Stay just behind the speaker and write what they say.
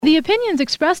The opinions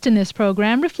expressed in this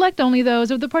program reflect only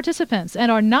those of the participants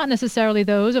and are not necessarily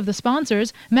those of the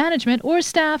sponsors, management, or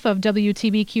staff of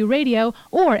WTBQ Radio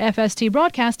or FST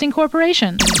Broadcasting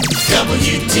Corporation.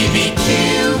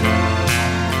 WTBQ.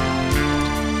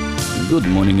 Good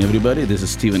morning, everybody. This is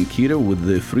Stephen Keeter with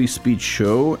the Free Speech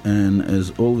Show, and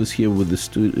as always, here with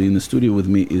in the studio with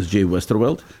me is Jay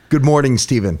Westerveld. Good morning,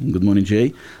 Stephen. Good morning,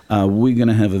 Jay. We're going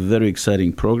to have a very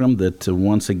exciting program that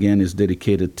once again is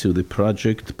dedicated to the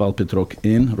project Pulpit Rock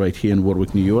Inn right here in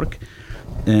Warwick, New York.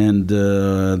 And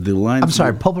the line. I'm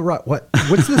sorry, Pulpit Rock.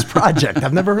 What's this project?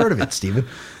 I've never heard of it, Stephen.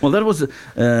 Well, that was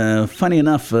funny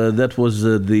enough. That was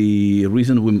the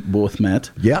reason we both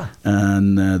met. Yeah.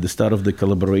 And the start of the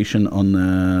collaboration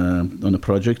on a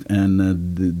project, and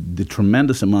the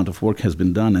tremendous amount of work has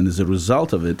been done. And as a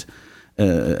result of it,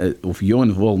 of your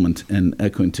involvement and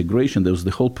Eco Integration, there was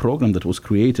the whole program that was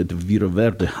created, Vera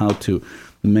Verde, how to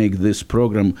make this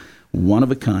program one of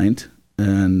a kind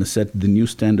and set the new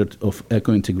standard of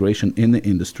eco-integration in the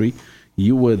industry.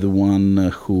 You were the one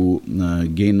who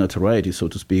gained notoriety, so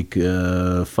to speak,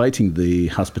 fighting the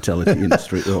hospitality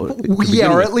industry. Or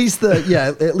at least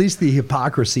the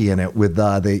hypocrisy in it with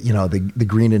the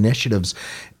green initiatives,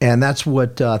 and that's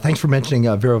what. Thanks for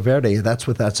mentioning Vera Verde. That's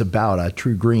what that's about.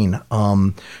 True Green,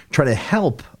 try to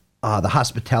help the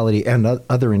hospitality and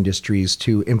other industries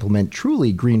to implement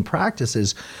truly green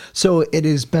practices. So it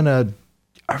has been a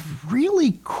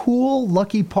really cool,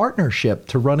 lucky partnership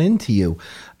to run into you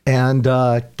and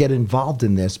get involved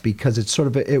in this, because it's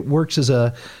it works as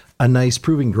a nice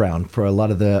proving ground for a lot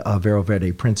of the Vera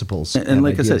Verde principles. And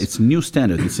like ideas. I said, it's a new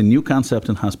standard. It's a new concept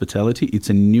in hospitality. It's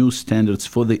a new standards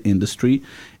for the industry.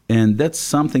 And that's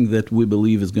something that we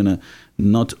believe is going to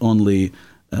not only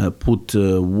put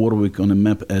Warwick on a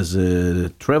map as a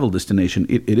travel destination.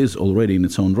 It is already in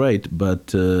its own right,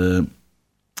 but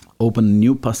open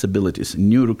new possibilities,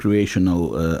 new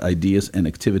recreational ideas and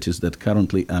activities that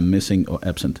currently are missing or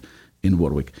absent in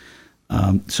Warwick.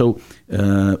 So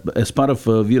as part of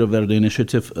Vera Verde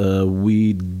initiative,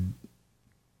 we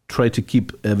try to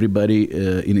keep everybody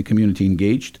in the community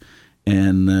engaged.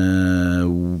 And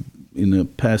in the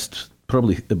past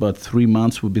probably about 3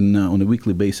 months, we've been on a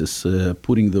weekly basis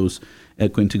putting those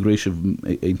integrating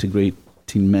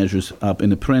measures up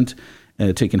in a print,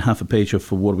 taking half a page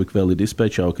of Warwick Valley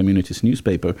Dispatch, our community's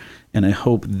newspaper, and I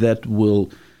hope that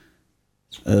will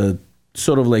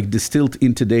sort of like distilled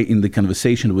in today in the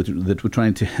conversation that we're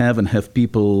trying to have, and have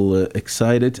people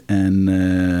excited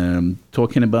and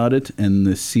talking about it,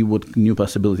 and see what new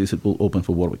possibilities it will open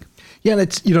for Warwick. Yeah, and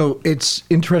it's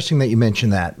interesting that you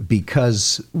mentioned that,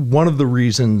 because one of the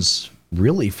reasons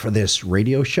really for this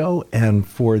radio show and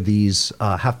for these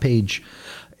half-page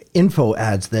info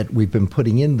ads that we've been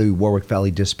putting in the Warwick Valley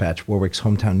Dispatch, Warwick's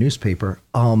hometown newspaper,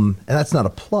 and that's not a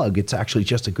plug, it's actually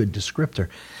just a good descriptor,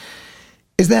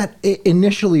 is that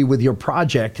initially with your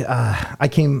project, I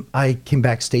came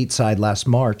back stateside last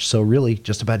March, so really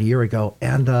just about a year ago,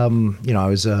 and I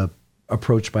was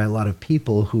approached by a lot of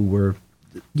people who were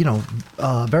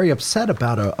very upset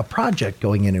about a project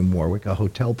going in Warwick, a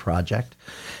hotel project.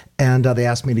 And they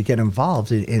asked me to get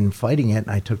involved in fighting it. And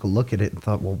I took a look at it and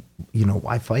thought, well,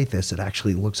 why fight this? It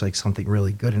actually looks like something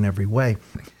really good in every way.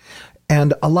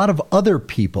 And a lot of other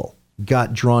people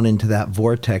got drawn into that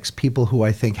vortex. People who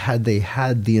I think, had they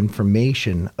had the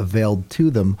information availed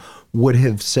to them, would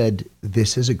have said,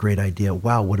 this is a great idea.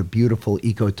 Wow, what a beautiful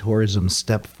ecotourism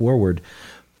step forward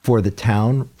for the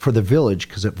town, for the village,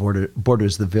 because it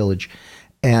borders the village,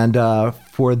 and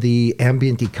for the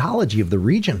ambient ecology of the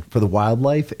region, for the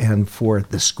wildlife, and for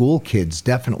the school kids,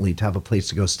 definitely, to have a place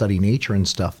to go study nature and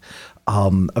stuff,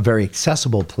 a very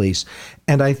accessible place.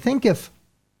 And I think if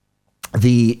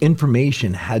the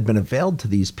information had been availed to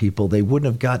these people, they wouldn't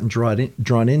have gotten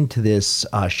drawn into this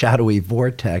shadowy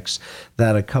vortex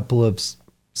that a couple of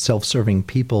self-serving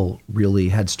people really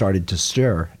had started to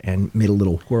stir, and made a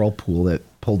little whirlpool that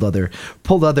pulled other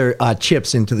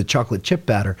chips into the chocolate chip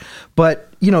batter. But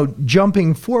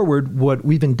jumping forward, what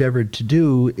we've endeavored to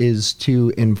do is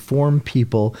to inform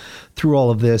people through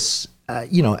all of this,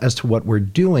 as to what we're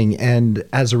doing. And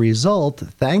as a result,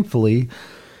 thankfully,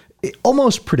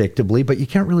 almost predictably, but you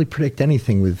can't really predict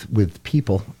anything with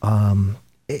people, the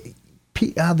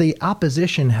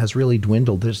opposition has really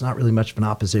dwindled. There's not really much of an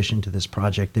opposition to this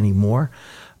project anymore.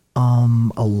 A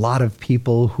lot of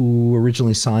people who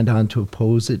originally signed on to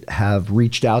oppose it have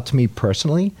reached out to me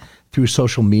personally through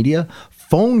social media,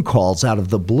 phone calls out of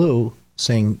the blue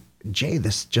saying, Jay,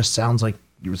 this just sounds like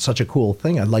such a cool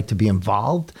thing. I'd like to be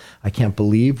involved. I can't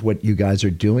believe what you guys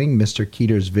are doing. Mr.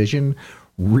 Keeter's vision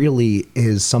really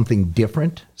is something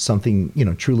different, something,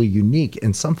 truly unique,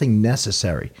 and something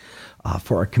necessary.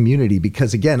 for our community.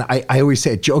 Because again, I always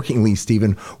say it jokingly,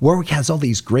 Stephen, Warwick has all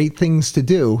these great things to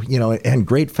do, and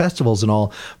great festivals and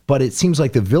all, but it seems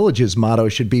like the village's motto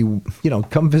should be,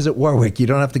 come visit Warwick. You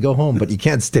don't have to go home, but you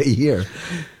can't stay here.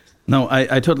 No,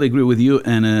 I totally agree with you,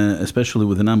 and especially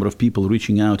with the number of people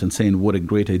reaching out and saying what a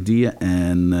great idea,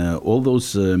 and all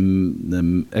those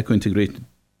eco-integrating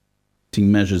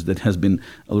measures that has been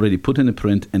already put in a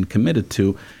print and committed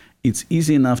to. It's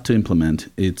easy enough to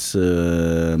implement. It's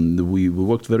we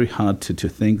worked very hard to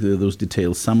think those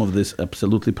details. Some of this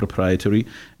absolutely proprietary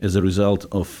as a result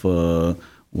of,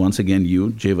 once again,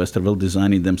 you, Jay Westerveld,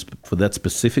 designing them for that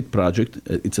specific project.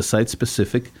 It's a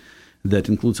site-specific that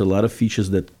includes a lot of features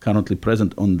that currently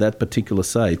present on that particular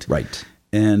site. Right.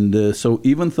 And so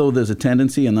even though there's a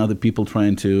tendency and other people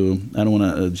trying to, I don't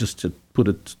want to just put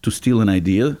it to steal an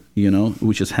idea,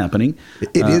 which is happening.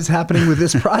 It is happening with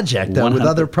this project, with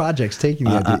other projects taking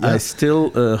the idea. I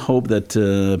still hope that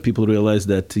people realize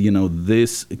that,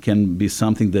 this can be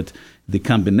something that the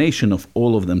combination of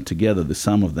all of them together, the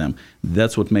sum of them,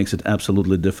 that's what makes it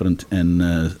absolutely different and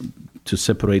to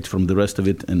separate from the rest of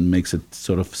it and makes it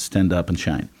sort of stand up and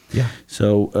shine. Yeah.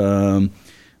 So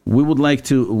we would like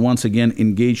to, once again,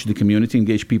 engage the community,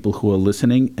 engage people who are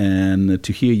listening, and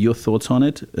to hear your thoughts on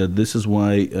it. This is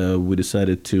why we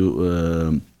decided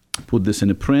to put this in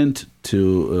a print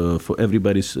for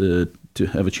everybody to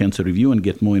have a chance to review and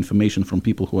get more information from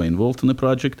people who are involved in the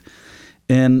project,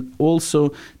 and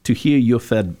also to hear your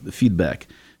feedback.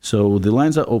 So the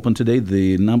lines are open today.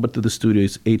 The number to the studio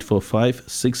is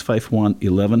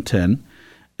 845-651-1110.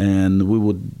 And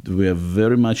we are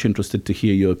very much interested to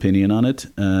hear your opinion on it.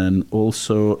 And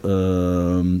also,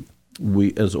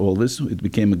 we, as always, it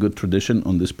became a good tradition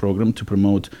on this program to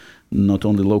promote not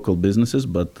only local businesses,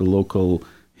 but the local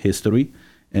history.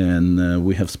 And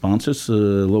we have sponsors,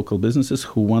 local businesses,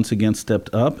 who once again stepped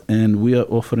up. And we are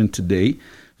offering today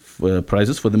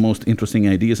prizes for the most interesting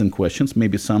ideas and questions,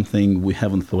 maybe something we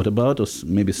haven't thought about, or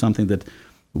maybe something that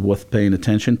worth paying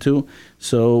attention to.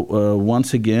 So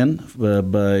once again,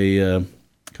 by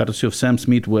courtesy of Sam's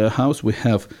Meat Warehouse, we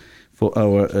have for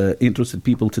our interested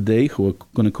people today who are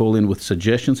going to call in with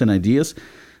suggestions and ideas,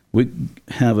 we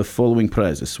have the following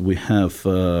prizes. We have,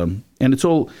 and it's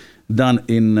all done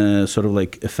in sort of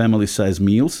like a family-size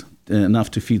meals, enough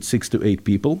to feed 6 to 8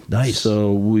 people. Nice.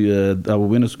 So our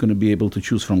winners are going to be able to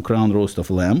choose from crown roast of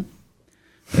lamb,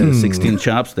 16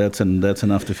 chops. That's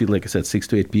enough to feed, like I said, 6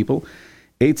 to 8 people.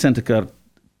 8 centicar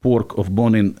pork of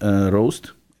bone-in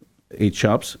roast, 8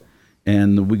 chops.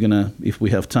 And we're going to, if we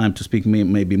have time to speak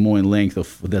maybe more in length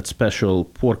of that special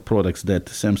pork products that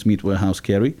Sam's Meat Warehouse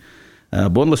carry.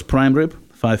 Boneless prime rib,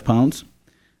 5 pounds.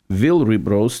 Veal rib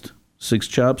roast, 6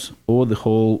 chops, or the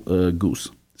whole goose.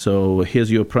 So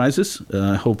here's your prizes.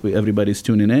 I hope everybody's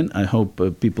tuning in. I hope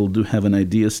people do have an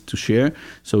ideas to share.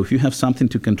 So if you have something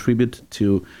to contribute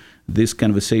to this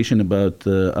conversation about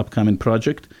the upcoming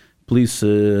project, please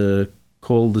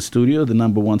call the studio. The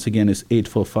number once again is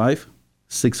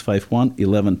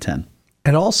 845-651-1110.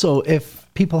 And also, if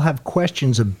people have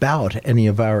questions about any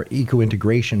of our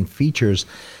eco-integration features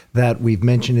that we've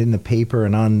mentioned in the paper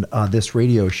and on this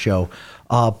radio show,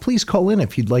 please call in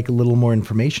if you'd like a little more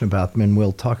information about them, and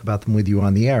we'll talk about them with you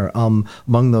on the air.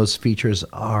 Among those features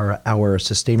are our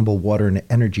sustainable water and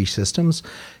energy systems,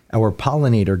 our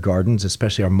pollinator gardens,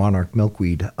 especially our monarch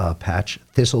milkweed patch,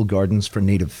 thistle gardens for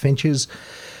native finches,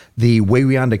 the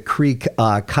Wawayanda Creek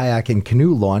kayak and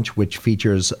canoe launch, which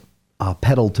features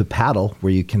pedal to paddle,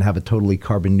 where you can have a totally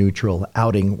carbon neutral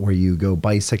outing where you go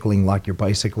bicycling, lock your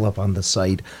bicycle up on the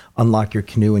site, unlock your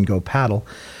canoe and go paddle.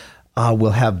 We'll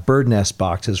have bird nest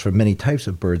boxes for many types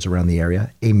of birds around the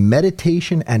area, a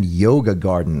meditation and yoga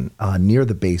garden near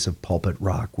the base of Pulpit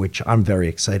Rock, which I'm very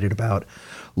excited about.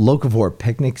 Locavore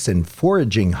picnics and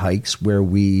foraging hikes, where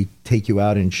we take you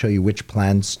out and show you which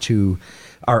plants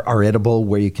are edible,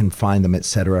 where you can find them,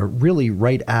 etc., really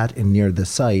right at and near the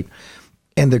site.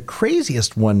 And the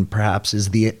craziest one, perhaps, is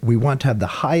we want to have the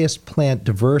highest plant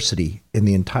diversity in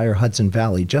the entire Hudson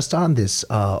Valley, just on this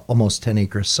almost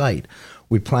 10-acre site.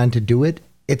 We plan to do it.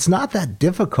 It's not that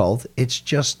difficult. It's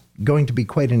just going to be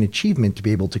quite an achievement to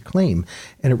be able to claim.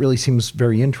 And it really seems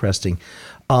very interesting.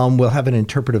 We'll have an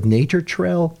interpretive nature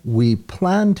trail. We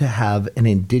plan to have an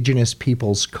Indigenous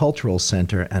Peoples Cultural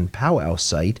Center and powwow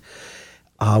site.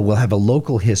 We'll have a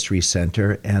local history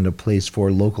center and a place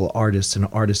for local artists and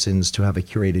artisans to have a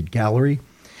curated gallery.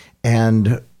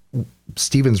 And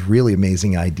Stephen's really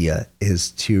amazing idea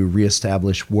is to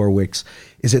reestablish Warwick's,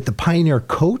 is it the Pioneer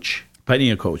Coach?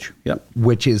 Pioneer Coach, yep.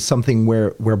 Which is something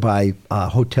whereby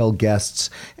hotel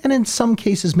guests, and in some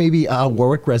cases maybe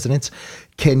Warwick residents,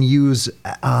 can use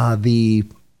the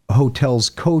hotel's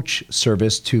coach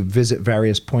service to visit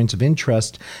various points of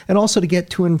interest and also to get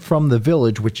to and from the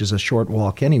village, which is a short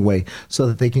walk anyway, so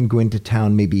that they can go into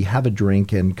town, maybe have a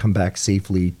drink and come back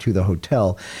safely to the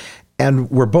hotel. And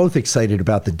we're both excited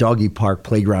about the doggy park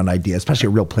playground idea, especially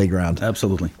a real playground.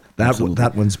 Absolutely.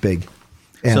 That one's big.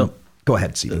 And So- go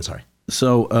ahead, Stephen, sorry.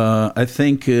 So I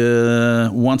think,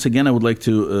 once again, I would like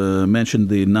to mention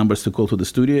the numbers to call to the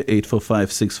studio,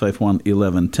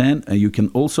 845-651-1110. You can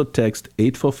also text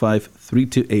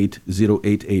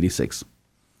 845-328-0886.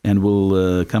 And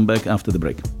we'll come back after the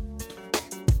break.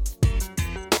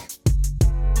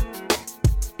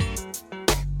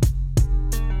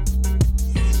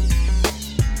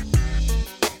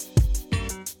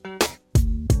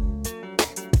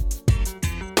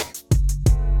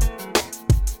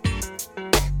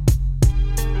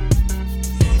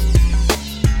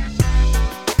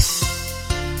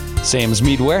 Sam's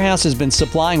Meat Warehouse has been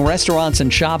supplying restaurants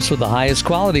and shops with the highest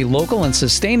quality, local, and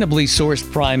sustainably sourced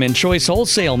prime and choice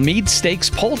wholesale meat, steaks,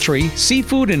 poultry,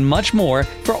 seafood, and much more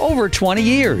for over 20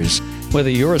 years. Whether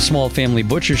you're a small family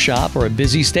butcher shop or a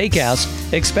busy steakhouse,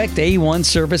 expect A1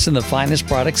 service and the finest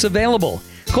products available.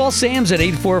 Call Sam's at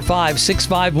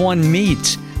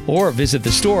 845-651-MEAT. Or visit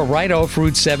the store right off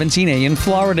Route 17A in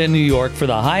Florida, New York for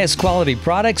the highest quality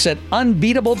products at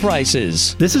unbeatable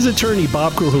prices. This is attorney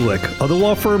Bob Gruhulik of the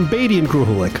law firm Beatty &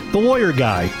 Gruhulik, the lawyer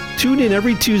guy. Tune in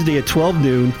every Tuesday at 12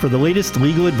 noon for the latest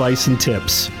legal advice and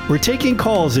tips. We're taking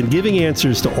calls and giving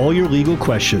answers to all your legal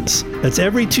questions. That's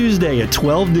every Tuesday at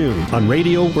 12 noon on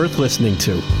radio worth listening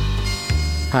to.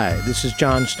 Hi, this is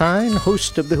John Stein,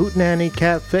 host of the Hootenanny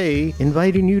Cafe,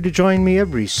 inviting you to join me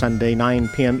every Sunday, 9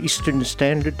 p.m. Eastern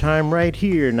Standard Time right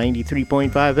here,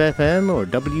 93.5 FM or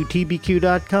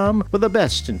WTBQ.com for the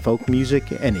best in folk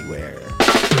music anywhere.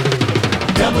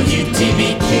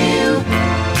 WTBQ.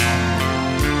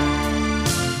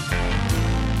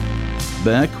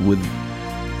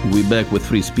 We're back with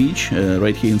Free Speech.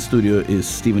 Right here in studio is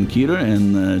Stephen Keeter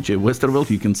and Jay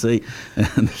Westervelt. You can say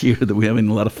and hear that we're having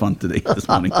a lot of fun today, this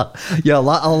morning. Yeah, a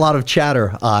lot of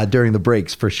chatter during the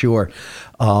breaks for sure.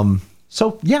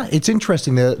 So, yeah, it's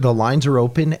interesting. The lines are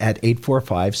open at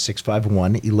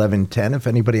 845-651-1110 if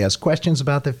anybody has questions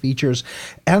about the features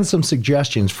and some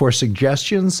suggestions. For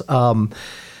suggestions,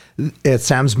 at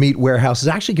Sam's Meat Warehouse is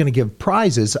actually going to give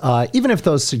prizes, even if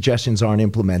those suggestions aren't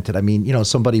implemented. I mean,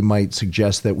 somebody might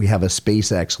suggest that we have a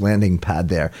SpaceX landing pad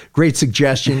there. Great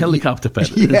suggestion. Helicopter pad.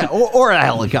 Yeah, or a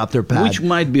helicopter pad. Which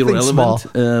might be Think relevant,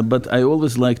 small. but I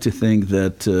always like to think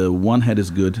that one head is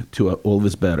good, two are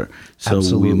always better. So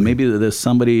Absolutely. maybe there's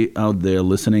somebody out there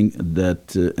listening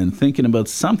that and thinking about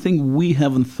something we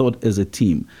haven't thought as a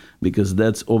team. Because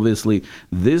that's obviously,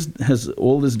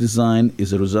 all this design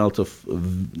is a result of,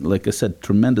 like I said,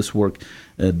 tremendous work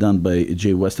done by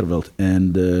Jay Westervelt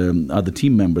and other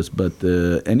team members. But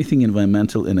anything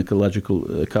environmental and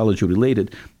ecology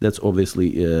related, that's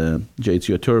obviously, Jay, it's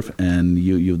your turf, and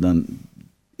you've done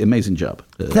amazing job.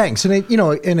 Thanks, and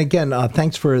and again,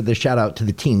 thanks for the shout out to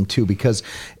the team too, because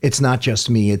it's not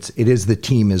just me; it is the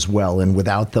team as well. And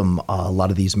without them, a lot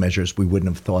of these measures we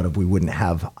wouldn't have thought of, we wouldn't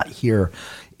have here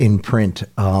in print.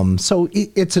 So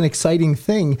it's an exciting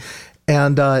thing,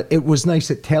 and it was nice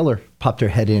that Taylor popped her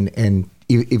head in and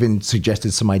even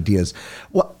suggested some ideas.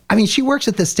 Well, I mean, she works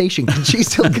at the station. Can she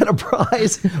still get a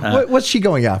prize? What's she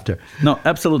going after? No,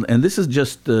 absolutely, and this is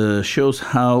just shows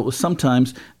how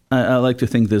sometimes. I like to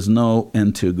think there's no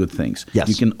end to good things. Yes.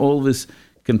 You can always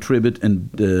contribute and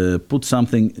put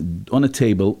something on a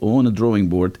table or on a drawing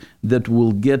board that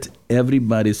will get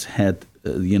everybody's head,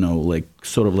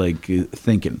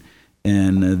 thinking.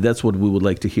 And that's what we would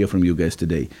like to hear from you guys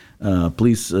today.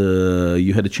 Please,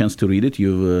 you had a chance to read it.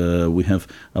 I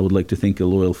would like to think, a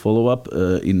loyal follow-up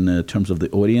in terms of the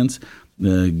audience.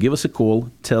 Give us a call.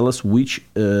 Tell us which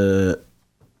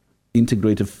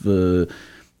integrative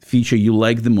feature you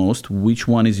like the most, which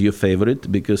one is your favorite,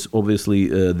 because obviously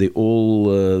we're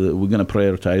going to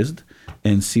prioritize it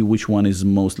and see which one is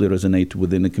mostly resonate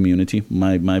within the community.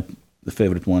 My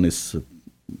favorite one is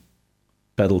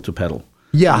pedal to pedal.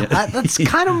 Yeah, that's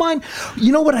kind of mine.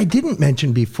 You know what I didn't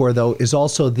mention before, though, is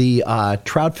also the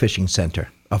trout fishing center.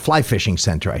 A fly fishing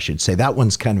center, I should say. That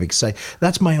one's kind of exciting.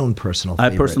 That's my own personal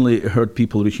favorite. I personally heard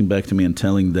people reaching back to me and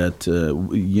telling that,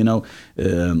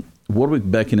 Warwick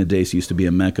back in the days used to be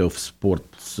a mecca of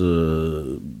sports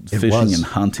fishing and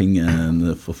hunting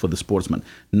and for the sportsmen.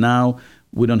 Now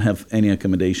we don't have any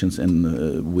accommodations,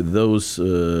 and with those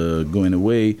going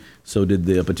away, so did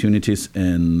the opportunities,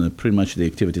 and pretty much the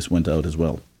activities went out as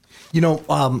well.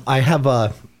 I have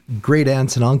great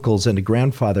aunts and uncles and a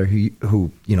grandfather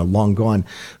who long gone,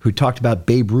 who talked about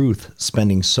Babe Ruth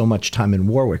spending so much time in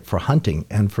Warwick for hunting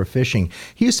and for fishing.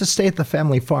 He used to stay at the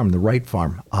family farm, the Wright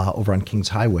Farm, over on Kings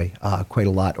Highway, quite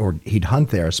a lot, or he'd hunt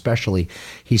there especially.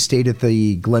 He stayed at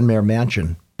the Glenmare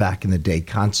Mansion back in the day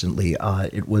constantly.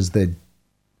 It was the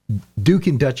Duke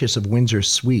and Duchess of Windsor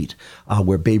suite,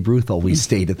 where Babe Ruth always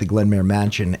stayed at the Glenmare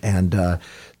Mansion and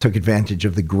took advantage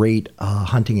of the great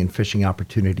hunting and fishing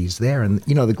opportunities there. And,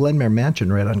 the Glenmare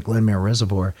Mansion right on Glenmare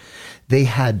Reservoir, they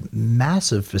had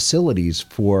massive facilities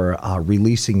for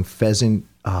releasing pheasant,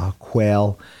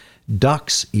 quail,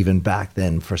 ducks even back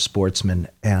then for sportsmen,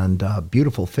 and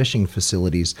beautiful fishing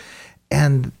facilities.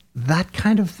 And that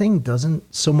kind of thing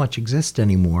doesn't so much exist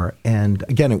anymore. And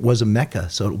again, it was a mecca,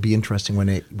 so it'll be interesting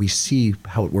when we see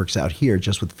how it works out here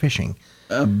just with fishing.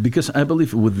 Because I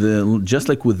believe just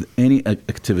like with any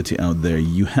activity out there,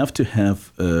 you have to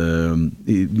have,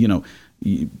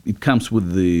 it comes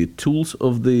with the tools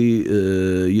of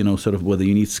the, sort of whether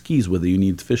you need skis, whether you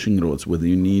need fishing rods, whether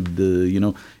you need,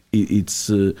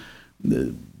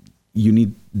 you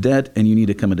need that, and you need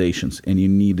accommodations, and you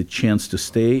need a chance to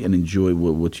stay and enjoy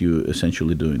what you're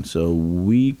essentially doing. So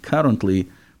we currently,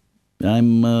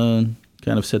 I'm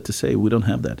kind of sad to say, we don't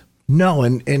have that. No,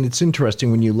 and it's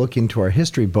interesting when you look into our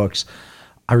history books.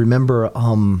 I remember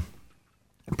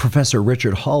Professor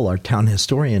Richard Hull, our town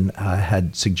historian,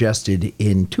 had suggested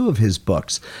in 2 of his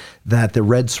books that the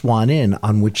Red Swan Inn,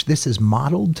 on which this is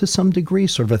modeled to some degree,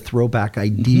 sort of a throwback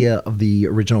idea of the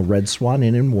original Red Swan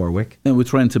Inn in Warwick. And we're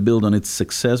trying to build on its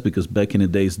success, because back in the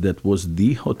days, that was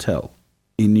the hotel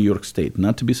in New York State,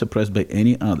 not to be surprised by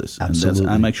any others. Absolutely.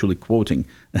 And I'm actually quoting,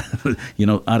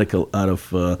 article out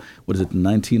of,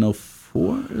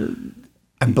 1904?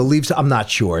 I believe so. I'm not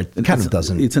sure. It kind of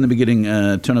doesn't. It's in the beginning,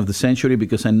 turn of the century,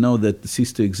 because I know that it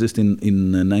ceased to exist in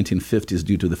 1950s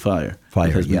due to the fire.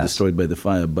 It has been destroyed by the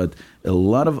fire. But a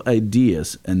lot of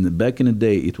ideas, and back in the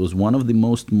day, it was one of the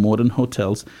most modern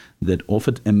hotels that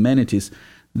offered amenities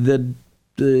that,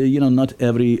 not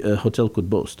every hotel could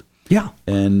boast. Yeah.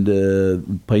 And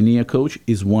Pioneer Coach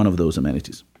is one of those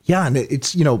amenities. Yeah, and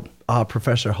it's,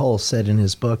 Professor Hull said in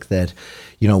his book that,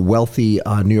 wealthy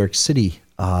New York City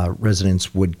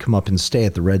residents would come up and stay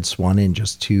at the Red Swan Inn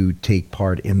just to take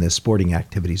part in the sporting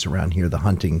activities around here, the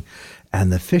hunting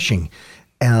and the fishing.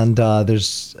 And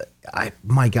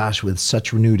with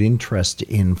such renewed interest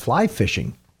in fly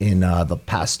fishing in the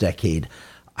past decade,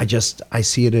 I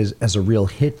see it as a real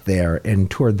hit there.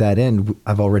 And toward that end,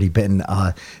 I've already been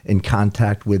in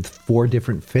contact with 4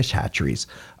 different fish hatcheries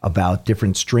about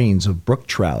different strains of brook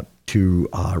trout to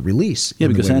release. Yeah,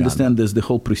 because I understand there's the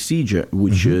whole procedure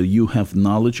which you have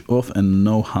knowledge of and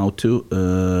know how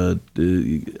to.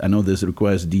 I know this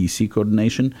requires DEC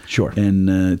coordination. Sure.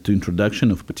 And to introduction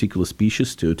of particular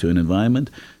species to an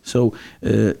environment. So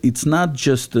it's not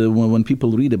just when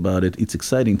people read about it, it's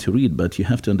exciting to read, but you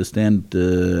have to understand,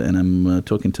 and I'm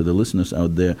talking to the listeners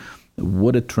out there,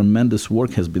 what a tremendous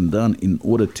work has been done in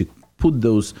order to put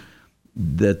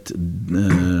that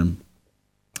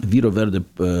Vero Verde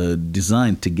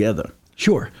design together.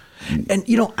 Sure. And,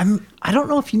 I don't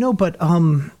know if you know, but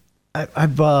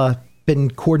I've been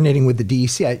coordinating with the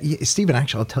DEC. Stephen,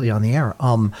 actually, I'll tell you on the air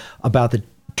about the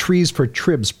Trees for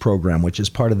Tribs program, which is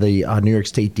part of the New York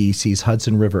State DEC's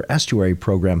Hudson River Estuary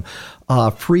program.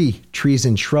 Free trees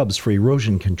and shrubs for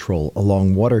erosion control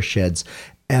along watersheds.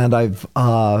 And I've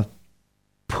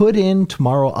put in,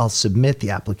 tomorrow I'll submit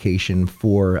the application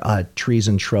for trees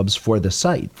and shrubs for the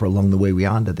site, for along the way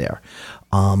Weanda there.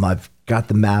 I've got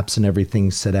the maps and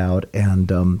everything set out, and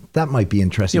that might be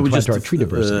interesting to our tree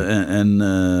diversity. And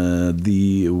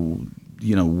the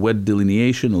wet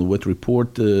delineation or wet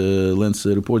report, Lens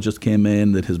report just came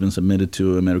in that has been submitted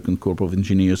to American Corps of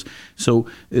Engineers. So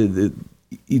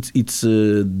it's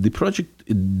the project.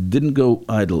 It didn't go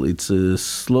idle. It's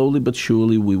slowly but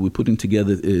surely we're putting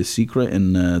together SECRA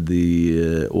and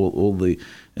all the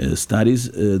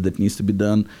studies that needs to be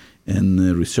done and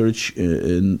research.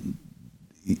 And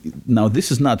now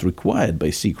this is not required by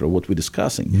SECRA. What we're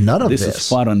discussing. None of this is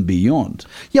far and beyond.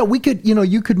 Yeah, we could.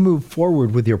 You could move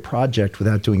forward with your project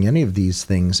without doing any of these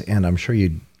things, and I'm sure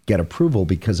you'd get approval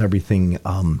because everything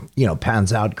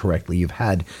pans out correctly. You've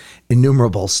had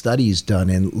innumerable studies done,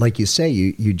 and like you say,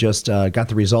 you just got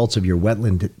the results of your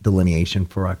wetland delineation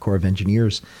for our Corps of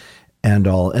Engineers and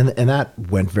all, and that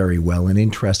went very well. And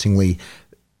interestingly,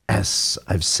 as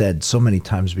I've said so many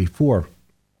times before,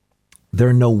 there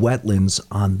are no wetlands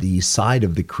on the side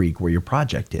of the creek where your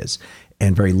project is,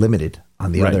 and very limited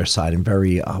on the other side, and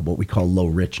very what we call low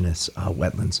richness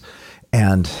wetlands.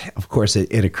 And of course,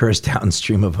 it occurs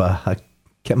downstream of a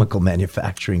chemical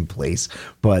manufacturing place,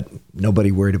 but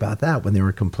nobody worried about that when they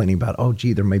were complaining about, oh,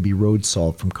 gee, there may be road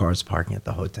salt from cars parking at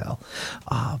the hotel.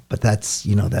 But that's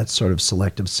sort of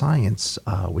selective science,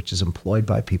 which is employed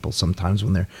by people sometimes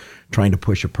when they're trying to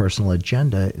push a personal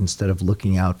agenda instead of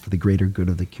looking out for the greater good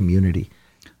of the community.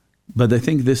 But I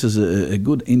think this is a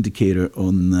good indicator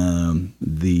on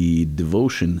the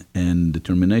devotion and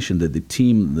determination that the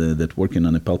team that working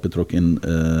on a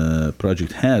Palpetrokin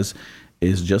project has.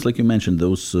 Is just like you mentioned,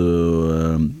 those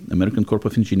American Corps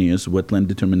of Engineers, wetland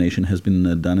determination has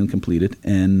been done and completed,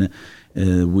 and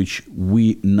which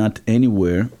we not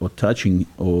anywhere or touching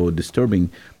or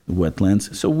disturbing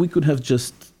wetlands. So we could have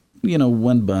just,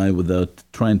 went by without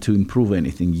trying to improve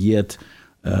anything. Yet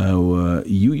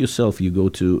you yourself, you go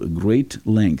to a great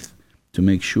length to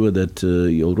make sure that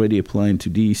you're already applying to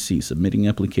DEC, submitting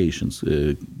applications,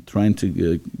 trying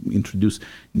to introduce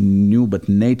new but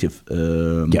native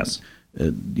yes.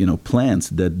 Plants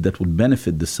that would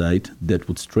benefit the site, that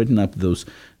would straighten up those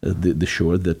the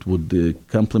shore, that would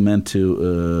complement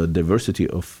to diversity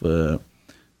of the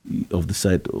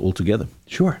site altogether.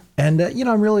 Sure, and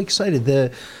I'm really excited.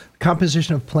 The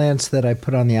composition of plants that I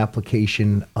put on the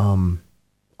application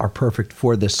are perfect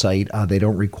for the site. They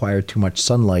don't require too much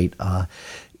sunlight.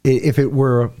 If it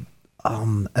were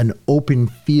an open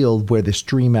field where the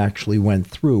stream actually went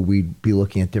through, we'd be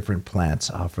looking at different plants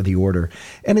for the order.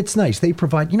 And it's nice. They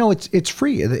provide, it's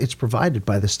free. It's provided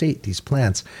by the state, these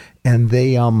plants. And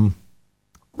they,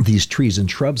 these trees and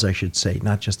shrubs, I should say,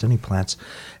 not just any plants.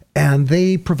 And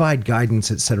they provide guidance,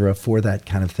 et cetera, for that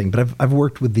kind of thing. But I've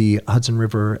worked with the Hudson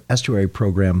River Estuary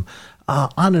Program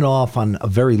on and off on a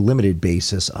very limited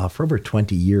basis for over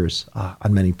 20 years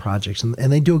on many projects. And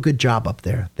they do a good job up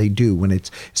there. They do,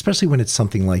 especially when it's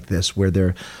something like this, where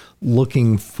they're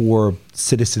looking for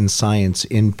citizen science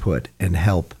input and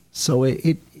help. So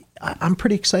I'm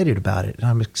pretty excited about it. And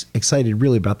I'm excited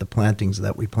really about the plantings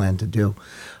that we plan to do.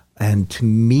 And to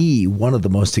me, one of the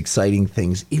most exciting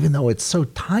things, even though it's so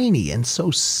tiny and so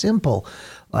simple,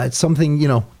 it's something,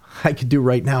 I could do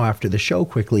right now after the show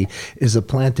quickly, is a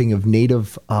planting of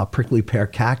native prickly pear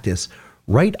cactus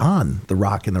right on the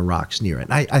rock and the rocks near it.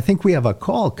 And I think we have a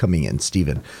call coming in,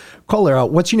 Stephen. Caller,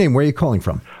 what's your name? Where are you calling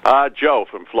from? Joe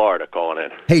from Florida calling in.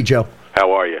 Hey, Joe.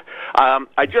 How are you?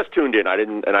 I just tuned in.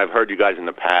 And I've heard you guys in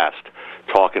the past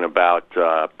talking about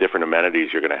different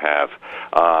amenities you're going to have.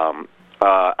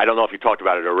 I don't know if you talked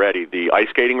about it already. The ice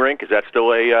skating rink, is that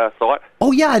still a thought?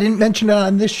 Oh, yeah, I didn't mention it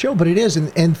on this show, but it is.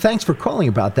 And thanks for calling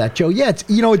about that, Joe. Yeah,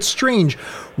 it's strange.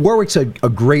 Warwick's a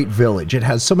great village. It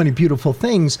has so many beautiful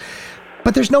things,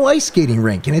 but there's no ice skating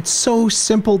rink, and it's so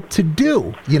simple to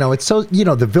do. It's so,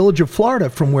 the village of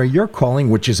Florida from where you're calling,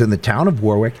 which is in the town of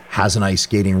Warwick, has an ice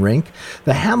skating rink.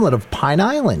 The hamlet of Pine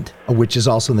Island, which is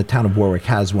also in the town of Warwick,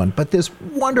 has one. But this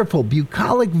wonderful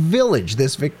bucolic village,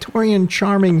 this Victorian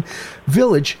charming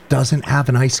village, doesn't have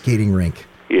an ice skating rink.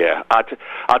 Yeah,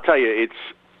 I'll tell you, it's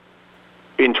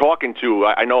in talking to,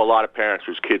 I know a lot of parents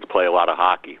whose kids play a lot of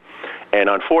hockey. And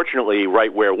unfortunately,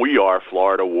 right where we are,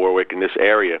 Florida, Warwick, in this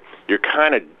area, you're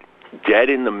kind of dead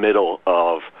in the middle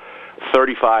of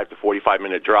 35 to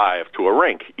 45-minute drive to a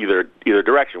rink, either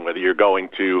direction, whether you're going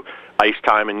to Ice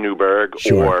Time in Newburgh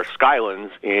or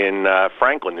Skylands in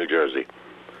Franklin, New Jersey.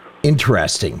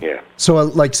 Interesting. Yeah. So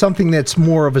like something that's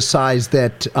more of a size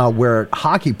that where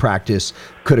hockey practice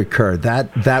could occur,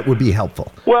 that would be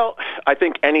helpful. Well, I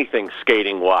think anything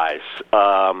skating-wise.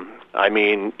 I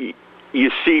mean, you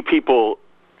see people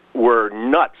were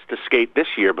nuts to skate this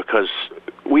year because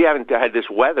we haven't had this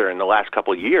weather in the last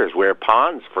couple of years where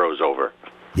ponds froze over.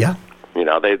 Yeah.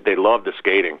 They love the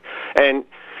skating. And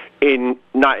I'm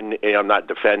not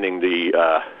defending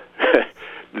the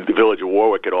the village of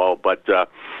Warwick at all, but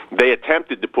they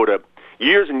attempted to put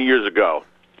years and years ago,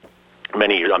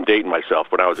 many years, I'm dating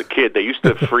myself, when I was a kid, they used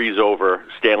to freeze over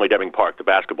Stanley Deming Park, the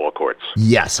basketball courts.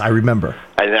 Yes, I remember.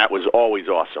 And that was always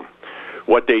awesome.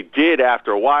 What they did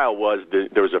after a while was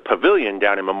there was a pavilion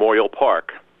down in Memorial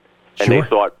Park, and they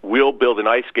thought, we'll build an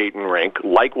ice skating rink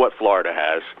like what Florida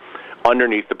has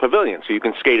underneath the pavilion, so you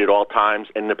can skate at all times,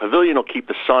 and the pavilion will keep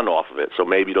the sun off of it, so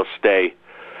maybe the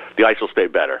ice will stay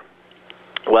better.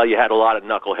 Well, you had a lot of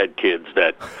knucklehead kids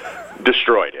that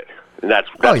destroyed it, and that's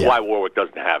why Warwick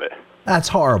doesn't have it. That's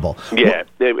horrible. Yeah,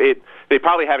 they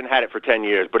probably haven't had it for 10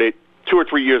 years, but 2 or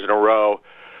 3 years in a row,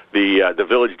 the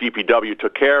village DPW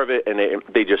took care of it, and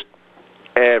they just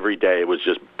every day it was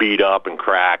just beat up and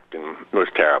cracked, and it was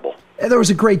terrible. And there was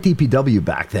a great DPW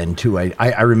back then too.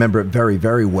 I remember it very,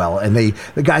 very well. And the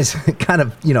guys kind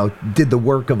of, did the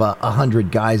work of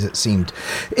 100 guys, it seemed.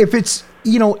 If it's,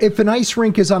 if an ice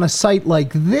rink is on a site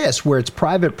like this, where it's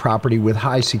private property with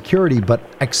high security, but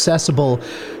accessible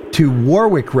to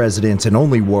Warwick residents and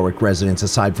only Warwick residents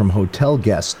aside from hotel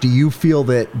guests, do you feel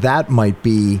that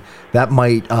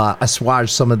might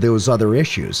assuage some of those other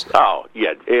issues? Oh,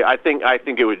 yeah. I think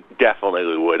it would.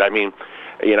 I mean,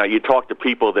 you talk to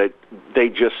people that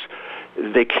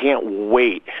they can't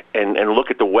wait and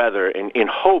look at the weather in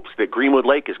hopes that Greenwood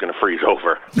Lake is going to freeze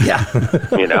over. Yeah.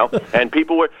 And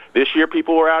this year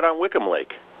people were out on Wickham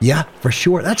Lake. Yeah, for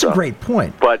sure. That's a great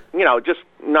point. But, just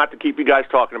not to keep you guys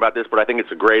talking about this, but I think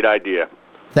it's a great idea.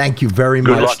 Thank you very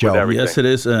Good much, luck Joe. with everything. Yes, it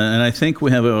is. And I think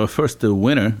we have our first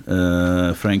winner,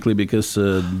 frankly, because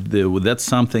that's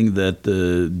something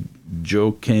that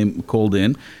Joe called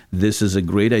in. This is a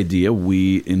great idea.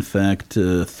 We, in fact,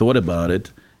 thought about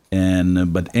it.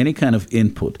 But any kind of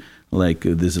input, like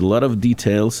there's a lot of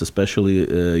details,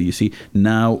 especially you see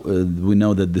now we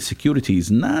know that the security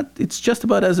is it's just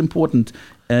about as important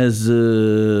as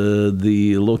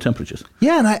the low temperatures.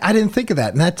 Yeah, and I didn't think of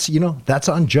that. And that's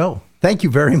on Joe. Thank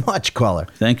you very much, caller.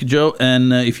 Thank you, Joe.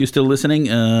 And if you're still listening,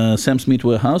 Sam's Meat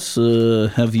Warehouse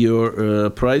have your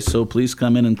price, so please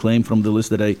come in and claim from the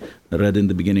list that I read in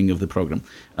the beginning of the program.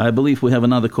 I believe we have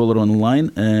another caller on the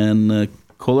line, and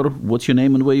caller, what's your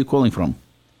name and where are you calling from?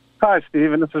 Hi,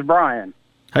 Stephen. This is Brian.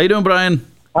 How you doing, Brian?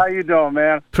 How you doing,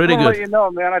 man? Pretty good. Let you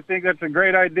know, man, I think that's a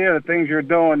great idea, the things you're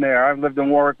doing there. I've lived in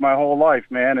Warwick my whole life,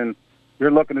 man, and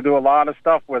you're looking to do a lot of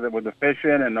stuff with it, with the fishing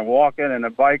and the walking and the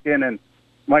biking. And,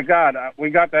 my God, we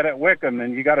got that at Wickham,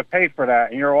 and you got to pay for that,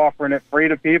 and you're offering it free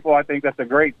to people. I think that's a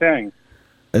great thing.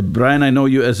 Brian, I know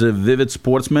you as a vivid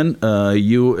sportsman.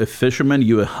 You a fisherman,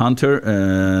 you a hunter,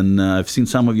 and I've seen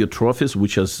some of your trophies,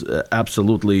 which is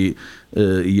absolutely,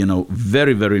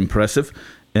 very, very impressive.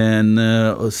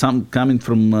 And some coming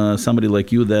from somebody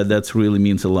like you, that really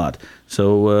means a lot.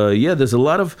 So there's a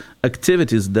lot of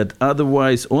activities that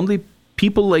otherwise only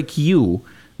people like you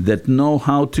that know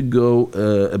how to go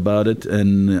about it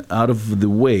and out of the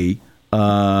way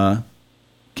can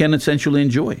essentially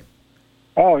enjoy.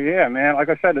 Oh, yeah, man. Like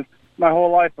I said, it's my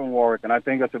whole life in Warwick, and I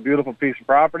think it's a beautiful piece of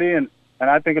property, and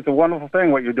I think it's a wonderful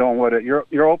thing what you're doing with it.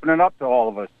 You're opening up to all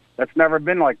of us. That's never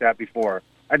been like that before.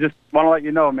 I just want to let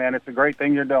you know, man, it's a great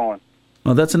thing you're doing.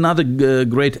 Well, that's another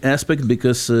great aspect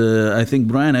because I think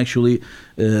Brian actually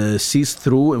sees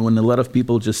through, and when a lot of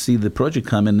people just see the project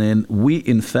coming in, we,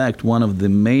 in fact, one of the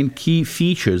main key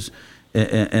features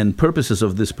and purposes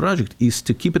of this project is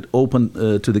to keep it open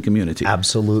to the community.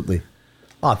 Absolutely.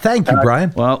 Oh, thank you,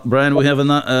 Brian. Well, Brian, we have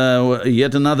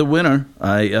yet another winner.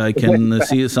 I can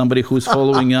see somebody who's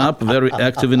following up, very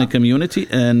active in the community,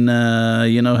 and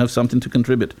have something to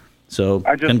contribute. So,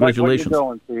 I just congratulations. like what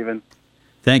you're doing, Stephen.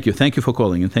 Thank you. Thank you for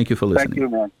calling, and thank you for listening. Thank you,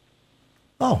 man.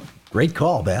 Oh, great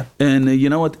call, man. And you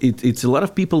know what? It's a lot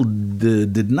of people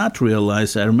did not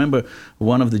realize. I remember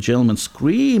one of the gentlemen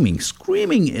screaming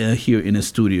here in a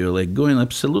studio, like going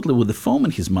absolutely with the foam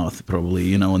in his mouth,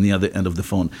 probably, on the other end of the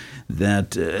phone,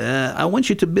 that I want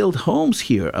you to build homes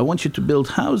here. I want you to build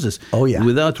houses. Oh, yeah.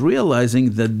 Without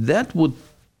realizing that would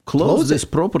close this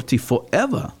property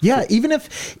forever. Yeah, even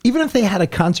if they had a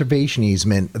conservation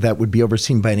easement that would be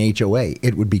overseen by an HOA,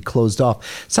 it would be closed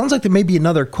off. Sounds like there may be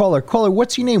another caller. Caller,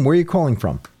 what's your name? Where are you calling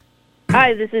from?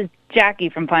 Hi, this is Jackie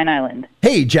from Pine Island.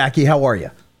 Hey, Jackie, how are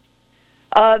you?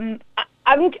 I'm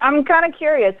kind of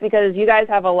curious because you guys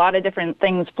have a lot of different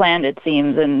things planned, it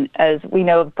seems, and as we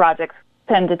know, projects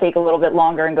tend to take a little bit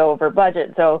longer and go over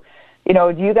budget. So,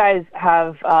 do you guys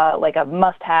have like a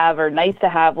must-have or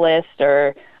nice-to-have list,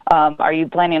 or are you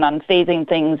planning on phasing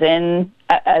things in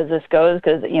as this goes?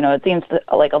 Because, it seems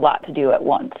like a lot to do at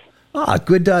once.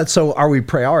 Good. So are we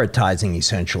prioritizing,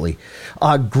 essentially?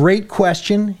 Great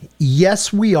question.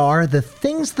 Yes, we are. The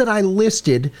things that I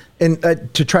listed, and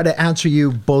to try to answer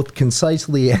you both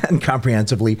concisely and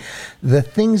comprehensively, the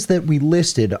things that we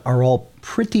listed are all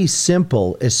pretty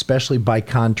simple, especially by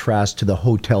contrast to the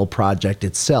hotel project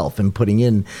itself and putting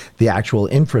in the actual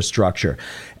infrastructure.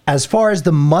 As far as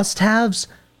the must-haves,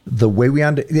 the way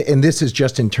and this is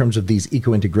just in terms of these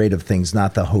eco-integrative things,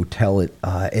 not the hotel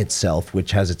itself,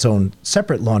 which has its own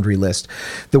separate laundry list.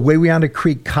 The Wawayanda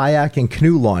Creek kayak and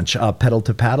canoe launch, pedal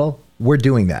to paddle, we're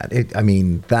doing that.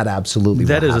 That absolutely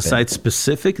that will is happen. A site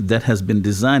specific that has been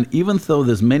designed, even though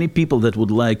there's many people that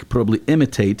would like probably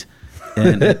imitate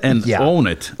and yeah. own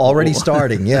it. Already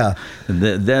starting, yeah.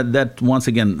 That once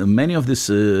again, many of these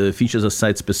features are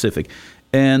site specific.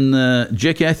 And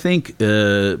Jackie, I think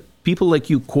people like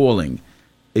you calling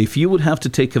if you would have to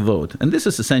take a vote, and this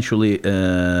is essentially,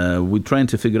 we're trying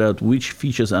to figure out which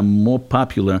features are more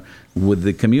popular with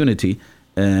the community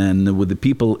and with the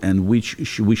people, and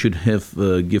which we should have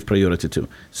give priority to.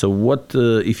 So what,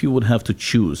 if you would have to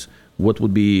choose, what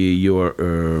would be your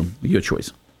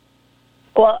choice?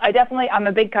 Well, I'm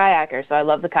a big kayaker, so I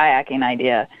love the kayaking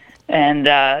idea. And,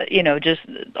 just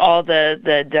all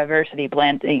the diversity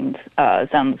plantings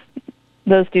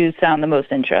those two sound the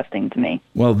most interesting to me.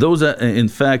 Well, those are, in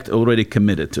fact, already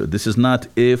committed to. This is not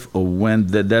if or when.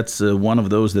 That's one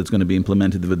of those that's going to be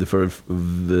implemented with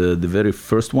the very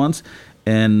first ones.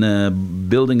 And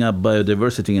building up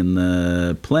biodiversity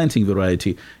and planting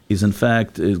variety is, in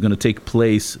fact, is going to take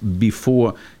place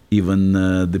before even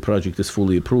the project is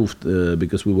fully approved,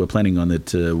 because we were planning on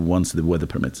it once the weather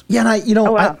permits. Yeah, and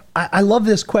I love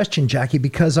this question, Jackie,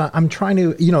 because I'm trying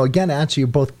to, again, answer you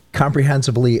both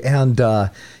comprehensively and,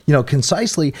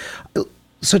 concisely.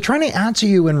 So trying to answer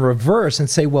you in reverse and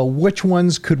say, well, which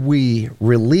ones could we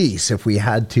release if we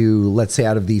had to, let's say,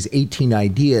 out of these 18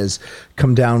 ideas,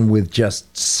 come down with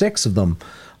just 6 of them?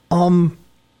 I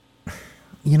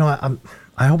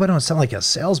hope I don't sound like a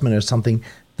salesman or something.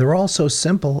 They're all so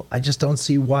simple. I just don't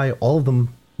see why all of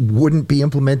them wouldn't be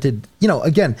implemented.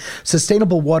 Again,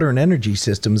 sustainable water and energy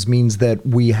systems means that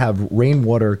we have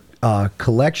rainwater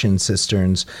collection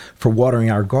cisterns for watering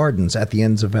our gardens at the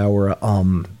ends of our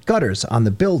gutters on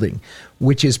the building,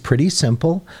 which is pretty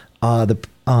simple. The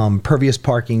pervious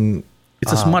parking.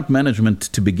 It's a smart management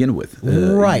to begin with.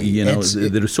 Right.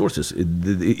 The resources.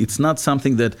 It's not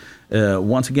something that,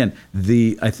 once again,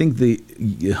 I think the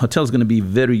hotel is going to be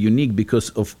very unique because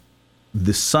of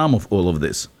the sum of all of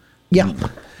this. Yeah.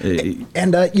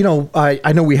 And, I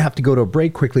know we have to go to a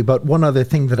break quickly, but one other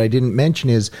thing that I didn't mention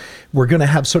is we're going to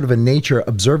have sort of a nature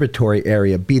observatory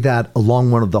area, be that along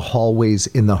one of the hallways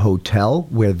in the hotel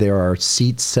where there are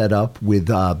seats set up with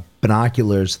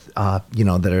binoculars, that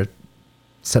are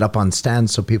set up on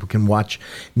stands so people can watch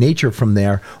nature from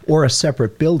there, or a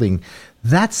separate building.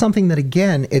 That's something that,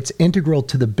 again, it's integral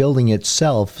to the building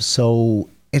itself, so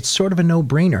it's sort of a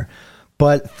no-brainer.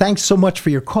 But thanks so much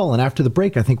for your call, and after the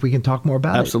break, I think we can talk more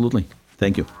about it. Absolutely.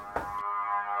 Thank you.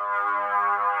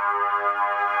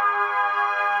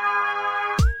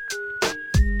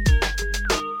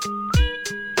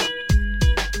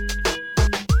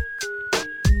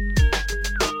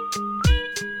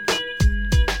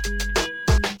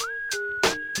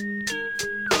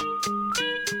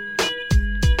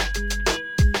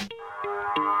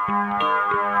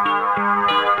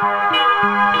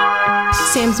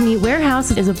 Sam's Meat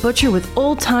Warehouse is a butcher with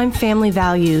old-time family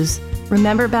values.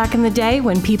 Remember back in the day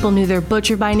when people knew their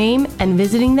butcher by name and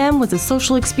visiting them was a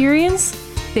social experience?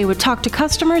 They would talk to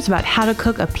customers about how to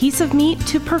cook a piece of meat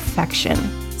to perfection.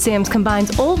 Sam's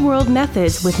combines old-world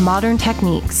methods with modern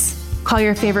techniques. Call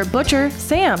your favorite butcher,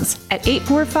 Sam's, at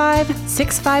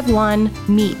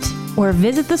 845-651-MEAT, or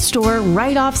visit the store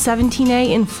right off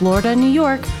 17A in Florida, New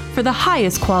York, for the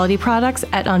highest quality products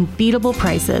at unbeatable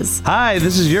prices. Hi,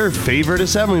 this is your favorite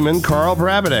assemblyman, Carl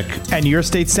Brabetic. And your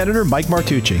state senator, Mike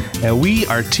Martucci. And we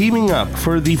are teaming up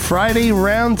for the Friday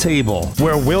Roundtable,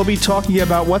 where we'll be talking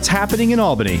about what's happening in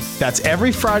Albany. That's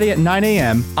every Friday at 9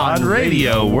 a.m. on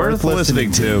radio worth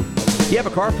listening to. You have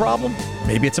a car problem?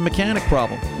 Maybe it's a mechanic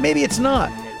problem. Maybe it's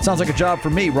not. Sounds like a job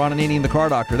for me, Ron Ananian and the Car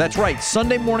Doctor. That's right,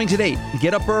 Sunday mornings at 8.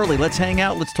 Get up early, let's hang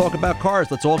out, let's talk about cars,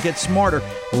 let's all get smarter,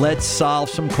 let's solve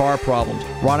some car problems.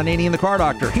 Ron Ananian and the Car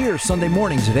Doctor, here Sunday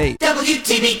mornings at 8.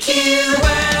 WTBQ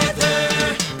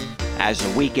weather. As a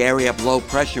weak area of low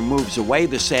pressure moves away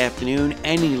this afternoon,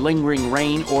 any lingering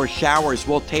rain or showers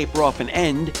will taper off and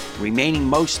end, remaining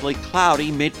mostly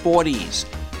cloudy, mid-40s.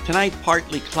 Tonight,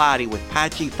 partly cloudy with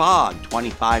patchy fog,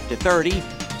 25 to 30.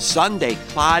 Sunday,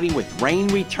 cloudy with rain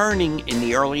returning in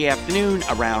the early afternoon,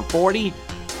 around 40.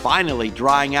 Finally,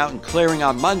 drying out and clearing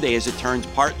on Monday as it turns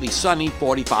partly sunny,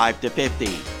 45 to 50.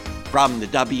 From the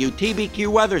WTBQ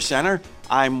Weather Center,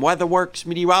 I'm WeatherWorks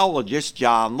meteorologist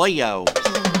John Leo.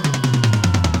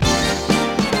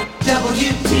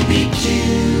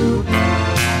 WTBQ.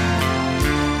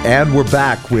 And we're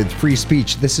back with Free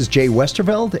Speech. This is Jay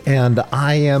Westerveld, and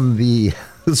I am the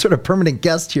sort of permanent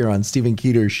guest here on Stephen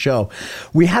Keeter's show.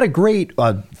 We had a great,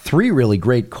 3 really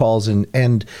great calls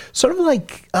and sort of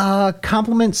like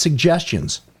compliment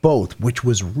suggestions, both, which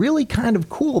was really kind of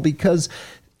cool because,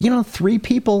 3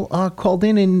 people called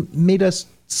in and made us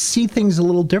see things a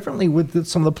little differently with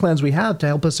some of the plans we have to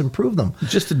help us improve them.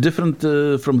 Just a different,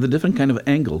 from the different kind of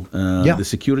angle. The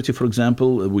security, for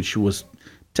example, which was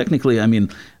technically,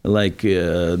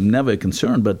 never a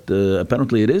concern, but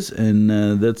apparently it is. And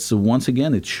that's, once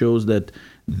again, it shows that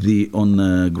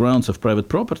on grounds of private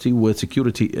property where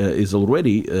security is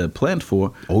already planned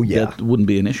for, that wouldn't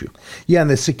be an issue. Yeah, and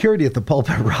the security at the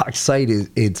Pulpit Rock site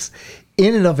it's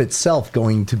in and of itself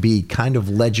going to be kind of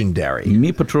legendary.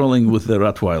 Me patrolling with the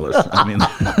Rottweilers. I mean,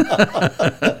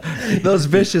 those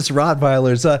vicious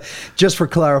Rottweilers. Just for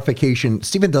clarification,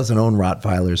 Stephen doesn't own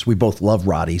Rottweilers. We both love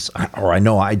Rotties, or I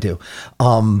know I do.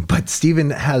 But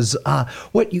Stephen has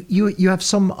what you have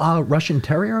some Russian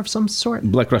Terrier of some sort?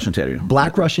 Black Russian Terrier.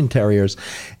 Black Russian Terriers,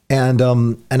 and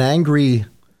an angry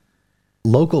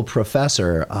local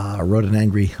professor wrote an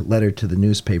angry letter to the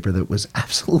newspaper that was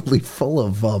absolutely full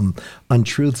of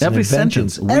untruths and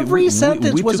inventions. Every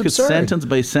sentence we was took absurd. It sentence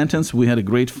by sentence. We had a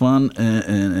great fun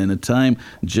and a time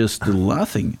just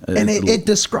laughing. And it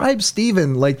describes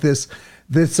Stephen like this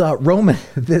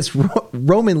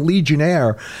Roman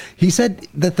legionnaire. He said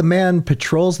that the man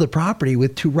patrols the property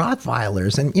with 2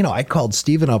 Rottweilers. And, I called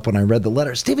Stephen up when I read the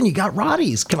letter. Stephen, you got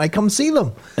Rotties. Can I come see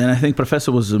them? And I think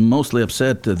Professor was mostly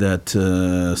upset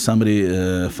that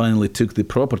somebody finally took the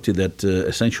property that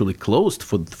essentially closed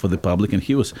for the public. And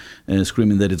he was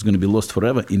screaming that it's going to be lost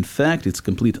forever. In fact, it's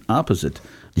complete opposite.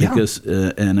 Because,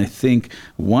 and I think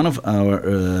one of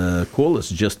our callers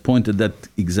just pointed that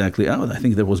exactly out. I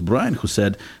think that was Brian who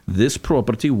said this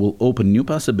property will open new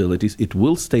possibilities. It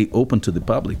will stay open to the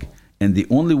public. And the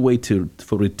only way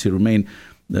for it to remain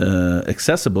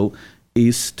accessible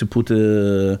is to put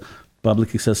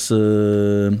public access.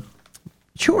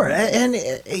 Sure. And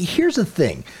here's the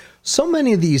thing. So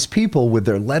many of these people with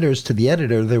their letters to the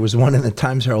editor, there was one in the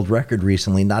Times Herald Record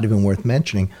recently, not even worth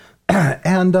mentioning.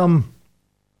 And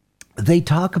they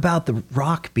talk about the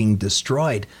rock being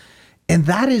destroyed. And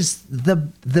that is the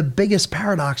biggest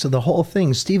paradox of the whole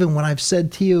thing. Stephen, when I've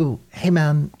said to you, hey,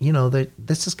 man,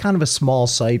 this is kind of a small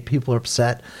site. People are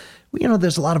upset.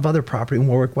 There's a lot of other property in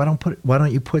Warwick. Why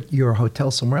don't you put your hotel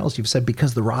somewhere else? You've said,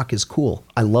 because the rock is cool.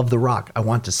 I love the rock. I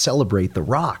want to celebrate the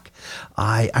rock.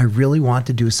 I really want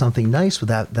to do something nice with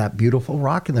that beautiful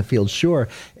rock in the field. Sure,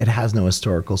 it has no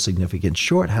historical significance.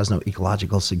 Sure, it has no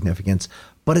ecological significance.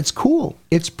 But it's cool,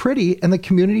 it's pretty, and the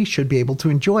community should be able to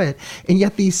enjoy it. And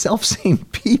yet these self-same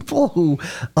people who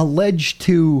allege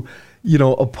to,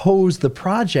 oppose the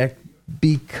project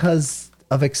because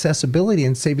of accessibility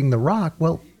and saving the rock,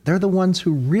 well, they're the ones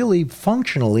who really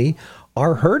functionally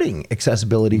are hurting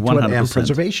accessibility to it and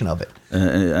preservation of it.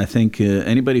 I think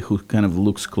anybody who kind of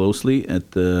looks closely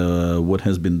at what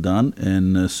has been done,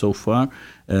 and so far,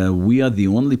 we are the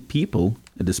only people,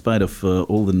 despite of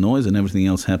all the noise and everything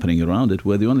else happening around it,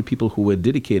 we're the only people who were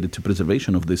dedicated to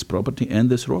preservation of this property and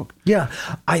this rock. Yeah.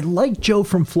 I like Joe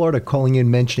from Florida calling in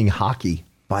mentioning hockey,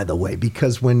 by the way,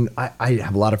 because when I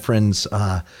have a lot of friends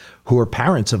who are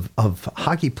parents of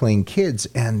hockey-playing kids,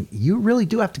 and you really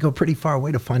do have to go pretty far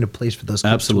away to find a place for those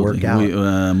kids to work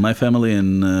out. My family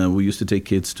and we used to take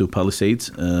kids to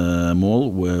Palisades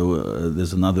Mall, where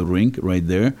there's another rink right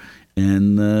there.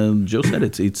 And Joe said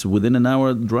it's within an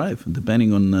hour drive,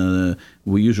 depending on.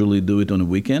 We usually do it on a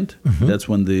weekend. Mm-hmm. That's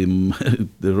when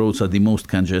the roads are the most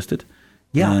congested.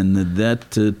 Yeah, and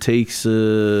that takes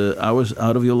hours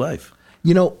out of your life.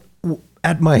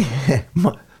 At my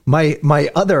my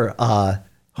other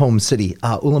home city,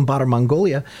 Ulaanbaatar,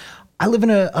 Mongolia, I live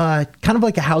in a kind of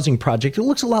like a housing project. It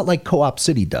looks a lot like Co-op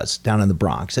City does down in the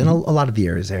Bronx. And a lot of the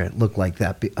areas there look like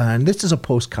that. And this is a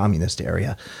post-communist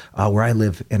area where I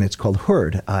live, and it's called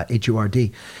Hurd,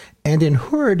 H-U-R-D. And in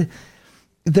Hurd,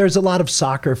 there's a lot of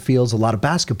soccer fields, a lot of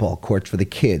basketball courts for the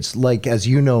kids. Like, as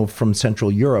you know, from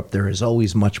Central Europe, there is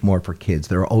always much more for kids.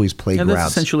 There are always playgrounds. Yeah,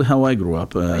 that's essentially how I grew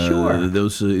up. Sure.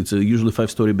 It's usually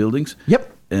 5-story buildings. Yep.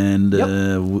 And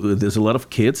there's a lot of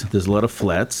kids, there's a lot of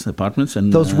flats, apartments,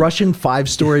 and those Russian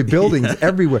 5-story buildings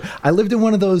everywhere. I lived in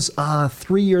one of those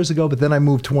 3 years ago, but then I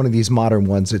moved to one of these modern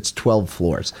ones. It's 12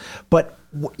 floors. But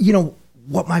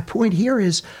what my point here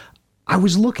is, I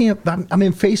was looking at. I'm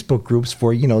in Facebook groups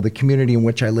for the community in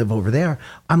which I live over there.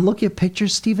 I'm looking at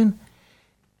pictures, Stephen.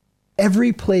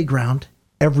 Every playground,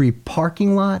 every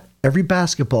parking lot, every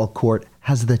basketball court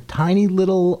has the tiny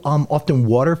little, often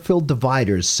water-filled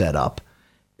dividers set up.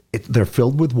 They're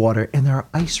filled with water, and there are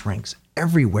ice rinks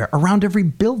everywhere, around every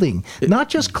building, not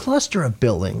just cluster of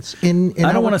buildings. I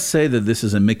don't want to say that this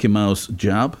is a Mickey Mouse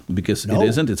job, because it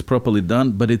isn't. It's properly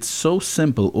done, but it's so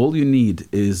simple. All you need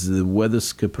is the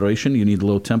weather's cooperation. You need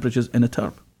low temperatures and a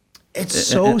tarp. It's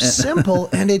so simple,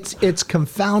 and it's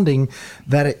confounding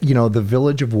that the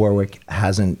village of Warwick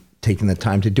hasn't taken the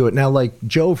time to do it. Now, like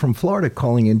Joe from Florida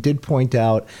calling in did point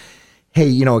out, hey,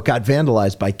 it got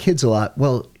vandalized by kids a lot.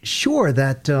 Well, sure,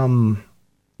 that,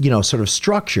 sort of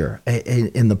structure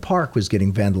in the park was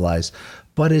getting vandalized.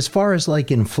 But as far as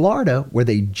like in Florida, where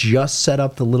they just set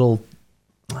up the little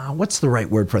what's the right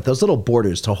word for it? Those little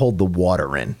borders to hold the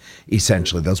water in,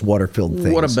 essentially, those water-filled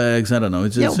things. Water bags, I don't know.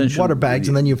 It's essentially water bags,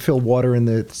 and then you fill water in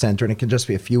the center, and it can just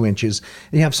be a few inches,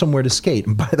 and you have somewhere to skate.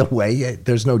 And by the way,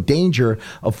 there's no danger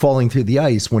of falling through the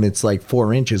ice when it's like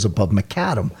 4 inches above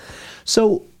macadam.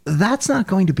 So that's not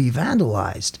going to be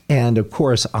vandalized. And of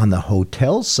course, on the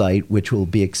hotel site, which will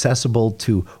be accessible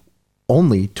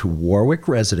only to Warwick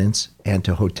residents and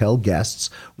to hotel guests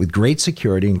with great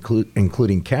security,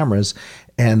 including cameras.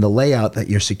 And the layout that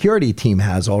your security team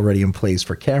has already in place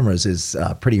for cameras is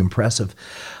pretty impressive.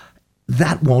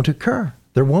 That won't occur.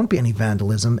 There won't be any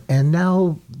vandalism. And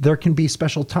now there can be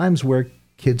special times where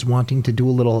kids wanting to do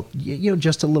a little,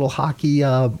 just a little hockey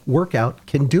workout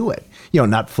can do it.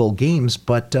 Not full games,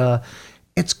 but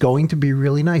it's going to be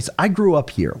really nice. I grew up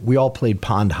here. We all played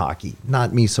pond hockey.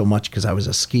 Not me so much because I was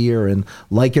a skier, and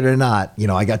like it or not,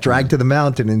 I got dragged to the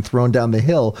mountain and thrown down the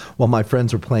hill while my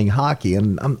friends were playing hockey.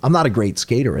 And I'm not a great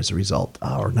skater as a result,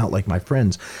 or not like my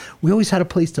friends. We always had a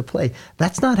place to play.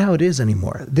 That's not how it is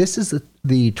anymore. This is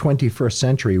the 21st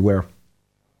century where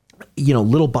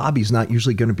little Bobby's not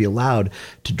usually going to be allowed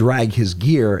to drag his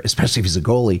gear, especially if he's a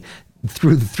goalie,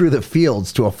 through the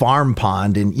fields to a farm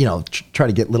pond and, try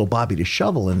to get little Bobby to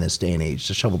shovel in this day and age,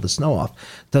 to shovel the snow off.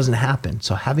 Doesn't happen.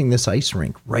 So having this ice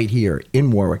rink right here in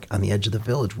Warwick on the edge of the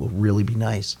village will really be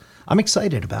nice. I'm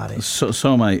excited about it. So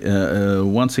am I.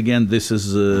 Once again, this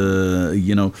is,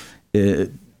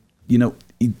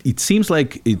 it seems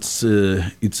like it's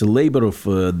a labor of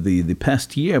the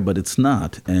past year, but it's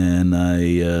not. And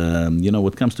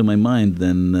what comes to my mind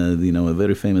then, a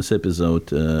very famous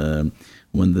episode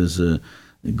when there's a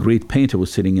great painter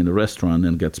was sitting in a restaurant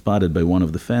and got spotted by one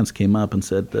of the fans, came up and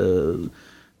said,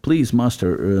 please,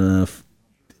 master,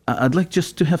 I'd like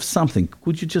just to have something.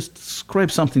 Could you just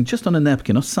scribe something just on a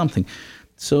napkin or something?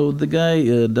 So the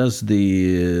guy does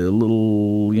the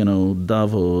little,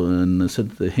 dove and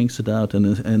hangs it out,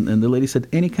 and the lady said,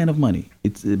 any kind of money.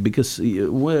 It's because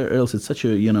where else? It's such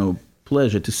a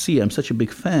pleasure to see. I'm such a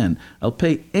big fan. I'll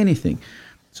pay anything.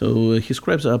 So he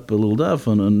scribes up a little dove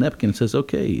on a napkin and says,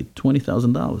 okay,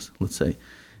 $20,000, let's say.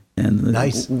 And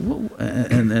nice.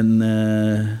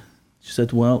 And she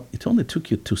said, well, it only took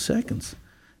you 2 seconds.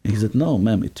 And he said, no,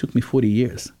 ma'am, it took me 40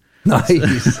 years.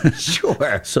 Nice.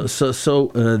 Sure.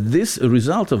 So this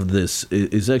result of this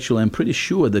is actually, I'm pretty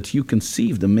sure that you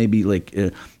conceived and maybe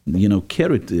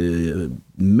carried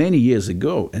many years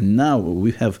ago, and now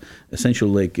we have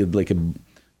essentially like a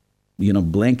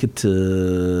blank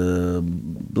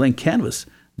canvas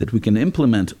that we can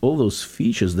implement all those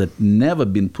features that never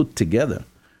been put together.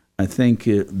 I think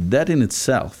that in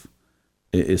itself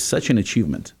is such an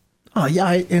achievement. Oh, yeah,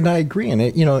 I agree. And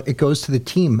it goes to the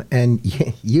team. And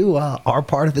you are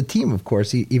part of the team, of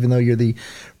course, even though you're the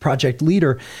project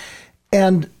leader.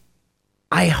 And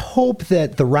I hope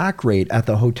that the rack rate at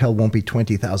the hotel won't be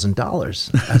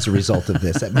 $20,000 as a result of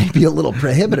this. That may be a little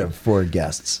prohibitive for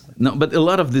guests. No, but a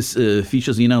lot of these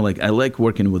features, I like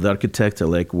working with architects. I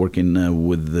like working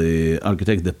with the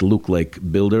architect that look like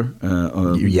builder,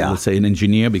 let's say an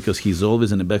engineer, because he's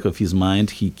always in the back of his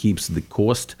mind. He keeps the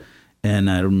cost. And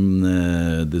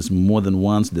there's more than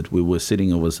once that we were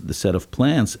sitting over the set of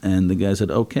plans, and the guy said,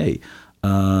 okay,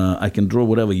 I can draw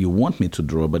whatever you want me to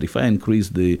draw, but if I increase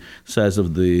the size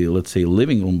of the, let's say,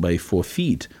 living room by 4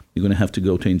 feet, you're going to have to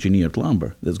go to engineered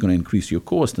lumber. That's going to increase your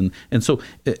cost. And so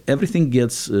everything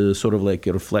gets sort of like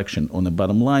a reflection on the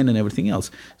bottom line and everything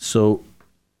else. So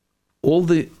all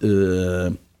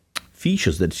the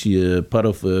features that's part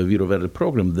of Vero Verde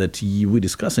program that we're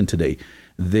discussing today,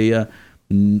 they are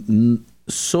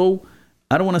so,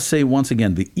 I don't want to say, once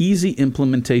again, the easy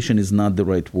implementation is not the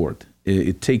right word.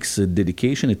 It takes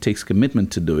dedication, it takes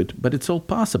commitment to do it, but it's all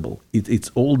possible.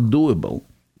 It's all doable.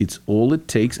 It's all it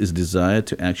takes is desire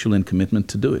to actually and commitment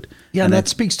to do it. Yeah, and that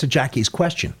speaks to Jackie's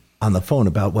question on the phone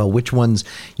about, well, which ones,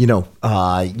 you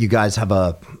guys have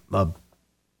a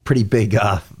pretty big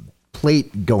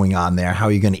plate going on there. How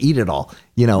are you going to eat it all?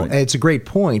 Right. It's a great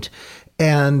point.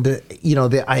 And,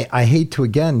 I hate to,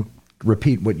 again,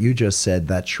 repeat what you just said,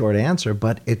 that short answer,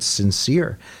 but it's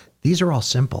sincere. These are all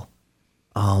simple.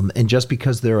 And just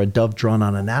because they're a dove drawn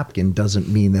on a napkin doesn't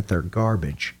mean that they're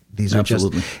garbage. These are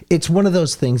Absolutely. it's one of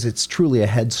those things, it's truly a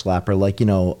head slapper, like,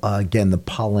 again, the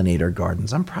pollinator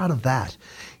gardens. I'm proud of that.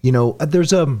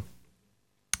 There's a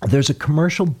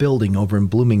commercial building over in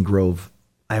Blooming Grove.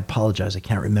 I apologize, I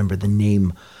can't remember the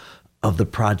name of the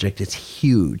project. It's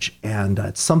huge, and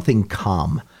it's something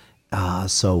COM.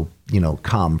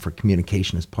 COM for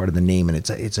communication is part of the name, and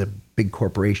it's a big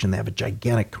corporation. They have a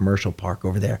gigantic commercial park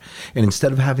over there. And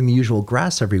instead of having the usual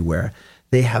grass everywhere,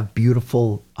 they have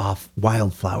beautiful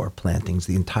wildflower plantings,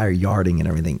 the entire yarding and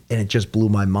everything. And it just blew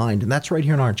my mind. And that's right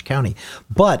here in Orange County.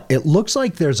 But it looks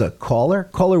like there's a caller.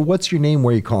 Caller, what's your name?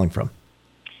 Where are you calling from?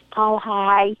 Oh,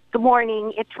 hi. Good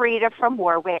morning. It's Rita from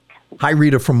Warwick. Hi,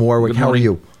 Rita from Warwick. How are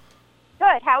you?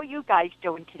 Good. How are you guys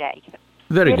doing today?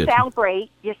 Very good.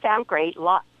 You sound great.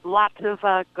 Lots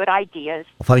of good ideas.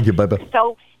 Well, thank you, Bubba.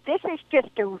 So this is just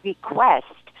a request.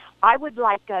 I would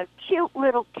like a cute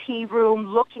little tea room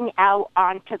looking out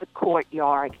onto the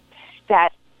courtyard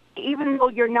that even though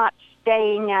you're not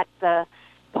staying at the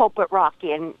Pulpit Rock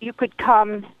Inn, you could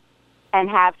come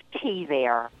and have tea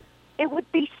there. It would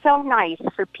be so nice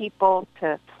for people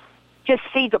to just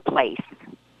see the place.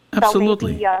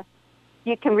 Absolutely. So maybe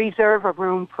you can reserve a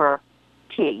room for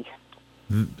tea.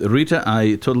 Rita,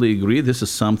 I totally agree. This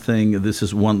is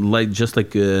one, just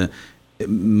like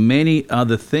many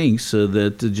other things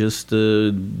that just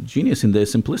genius in their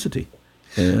simplicity.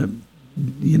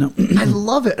 I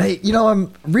love it. Hey,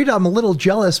 Rita, I'm a little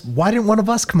jealous. Why didn't one of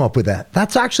us come up with that?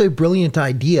 That's actually a brilliant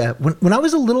idea. When I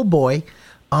was a little boy,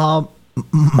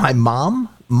 my mom,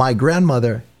 my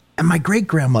grandmother, and my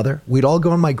great-grandmother, we'd all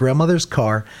go in my grandmother's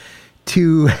car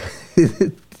to,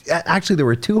 actually there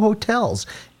were 2 hotels,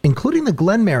 including the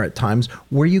Glenmere at times,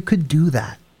 where you could do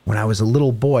that when I was a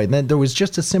little boy. And then there was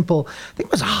just a simple, I think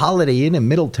it was a Holiday Inn in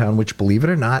Middletown, which, believe it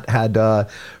or not, had,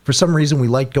 for some reason, we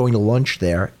liked going to lunch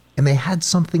there. And they had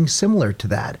something similar to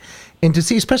that. And to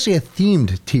see, especially a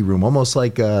themed tea room, almost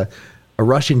like a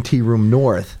Russian tea room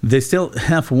north. They still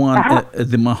have one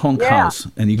at the Mahonk House,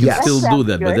 and you can still do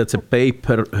that, but that's a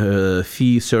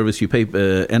pay-per-fee service. You pay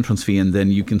entrance fee, and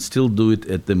then you can still do it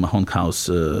at the Mahonk House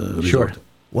resort. Sure.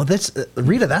 Well, that's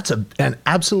Rita. That's an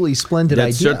absolutely splendid idea.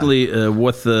 That's certainly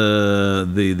worth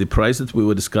the price that we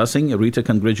were discussing. Rita,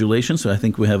 congratulations! I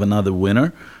think we have another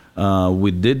winner. We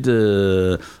did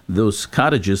those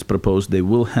cottages proposed. They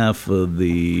will have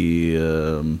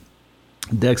the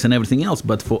decks and everything else,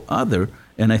 but for other,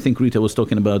 and I think Rita was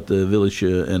talking about the village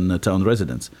and town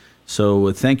residents.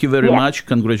 So thank you very much.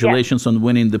 Congratulations on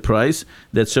winning the prize.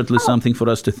 That's certainly something for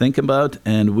us to think about,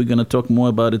 and we're going to talk more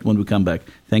about it when we come back.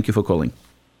 Thank you for calling.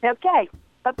 Okay.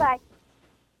 Bye-bye.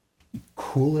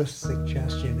 Coolest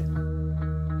suggestion.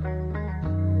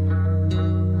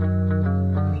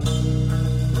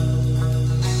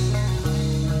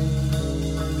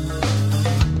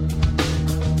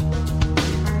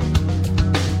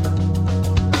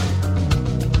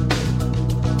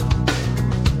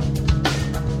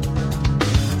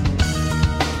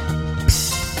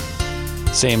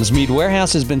 Sam's Meat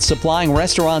Warehouse has been supplying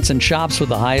restaurants and shops with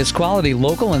the highest quality,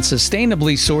 local, and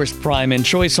sustainably sourced prime and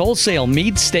choice wholesale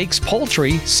meat, steaks,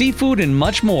 poultry, seafood, and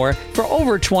much more for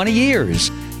over 20 years.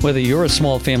 Whether you're a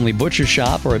small family butcher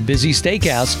shop or a busy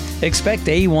steakhouse, expect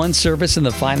A1 service and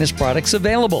the finest products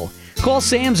available. Call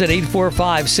Sam's at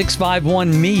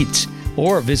 845-651-MEAT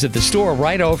or visit the store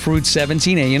right off Route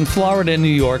 17A in Florida, New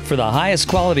York for the highest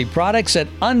quality products at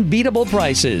unbeatable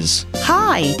prices.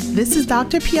 Hi, this is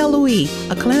Dr. Pierre-Louis,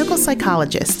 a clinical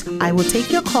psychologist. I will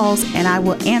take your calls and I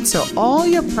will answer all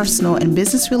your personal and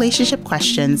business relationship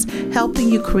questions, helping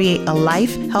you create a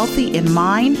life healthy in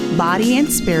mind, body,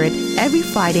 and spirit every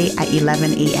Friday at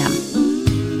 11 a.m.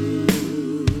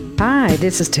 Hi,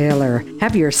 this is Taylor.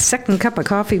 Have your second cup of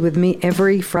coffee with me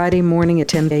every Friday morning at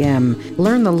 10 a.m.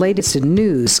 Learn the latest in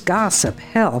news, gossip,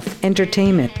 health,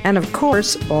 entertainment, and of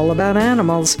course, all about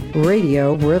animals.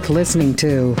 Radio worth listening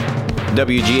to.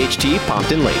 WGHT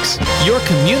Pompton Lakes. Your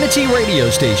community radio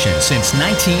station since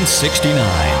 1969.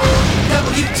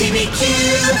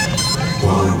 WTBQ,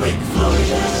 Warwick,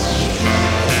 Florida.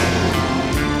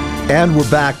 And we're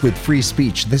back with Free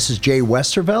Speech. This is Jay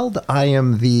Westerveld. I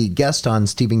am the guest on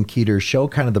Stephen Keeter's show,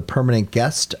 kind of the permanent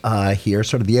guest here,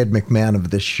 sort of the Ed McMahon of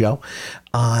this show.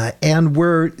 And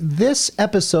this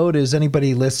episode is,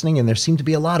 anybody listening, and there seem to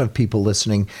be a lot of people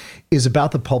listening, is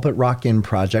about the Pulpit Rock Inn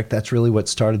project. That's really what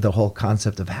started the whole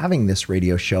concept of having this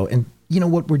radio show. And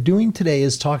what we're doing today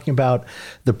is talking about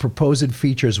the proposed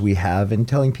features we have and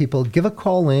telling people, give a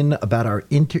call in about our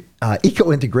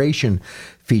eco-integration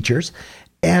features.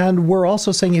 And we're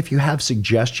also saying if you have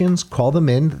suggestions, call them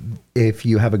in. If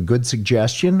you have a good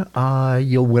suggestion,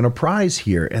 you'll win a prize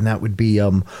here. And that would be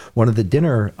one of the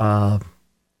dinner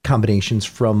combinations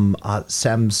from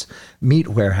Sam's Meat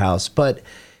Warehouse. But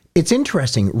it's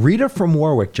interesting. Rita from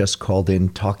Warwick just called in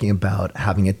talking about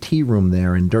having a tea room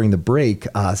there. And during the break,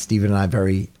 Stephen and I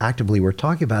very actively were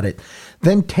talking about it.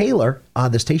 Then Taylor,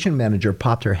 the station manager,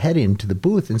 popped her head into the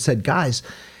booth and said, guys,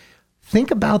 Think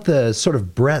about the sort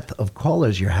of breadth of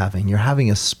callers you're having. You're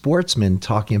having a sportsman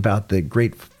talking about the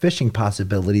great fishing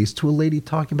possibilities to a lady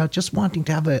talking about just wanting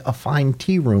to have a fine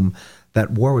tea room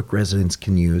that Warwick residents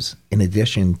can use in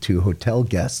addition to hotel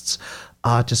guests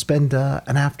to spend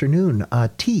an afternoon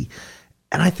tea.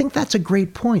 And I think that's a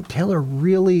great point. Taylor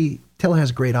has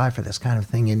a great eye for this kind of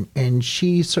thing. And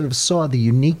she sort of saw the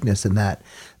uniqueness in that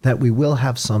we will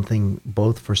have something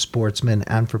both for sportsmen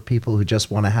and for people who just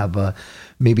want to have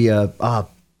maybe a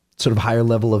sort of higher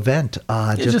level event.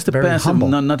 Just a very passive. humble.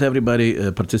 Not everybody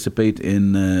participate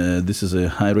in. This is a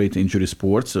high rate injury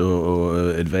sports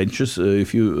or adventures.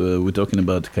 If you we're talking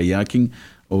about kayaking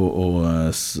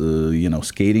or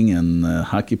skating and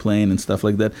hockey playing and stuff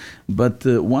like that. But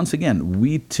once again,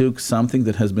 we took something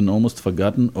that has been almost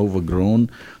forgotten, overgrown,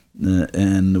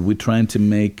 and we're trying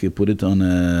to put it on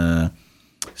a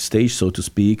stage, so to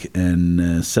speak,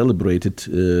 and celebrate it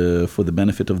for the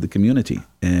benefit of the community.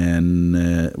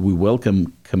 And we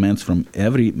welcome comments from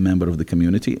every member of the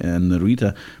community. And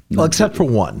Rita... Well, except for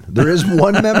one. There is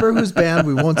one member who's banned.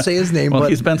 We won't say his name. Well, but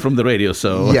he's banned from the radio,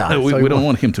 so yeah, we don't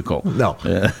want him to call. No.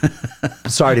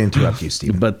 Sorry to interrupt you,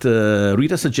 Steve. But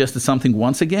Rita suggested something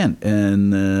once again,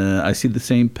 and I see the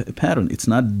same pattern. It's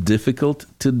not difficult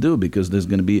to do because there's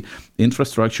going to be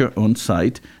infrastructure on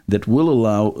site that will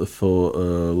allow for,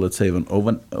 let's say, an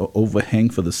overhang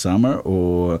for the summer,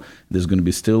 or there's going to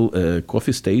be still a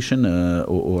coffee station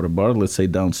or a bar, let's say,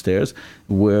 downstairs,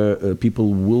 where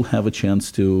people will have a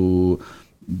chance to,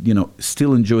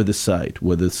 still enjoy the site.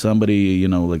 Whether somebody,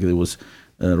 like it was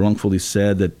wrongfully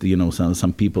said that,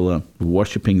 some people are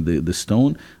worshiping the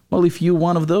stone. Well, if you're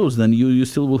one of those, then you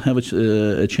still will have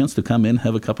a chance to come in,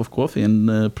 have a cup of coffee,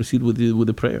 and proceed with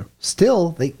the prayer.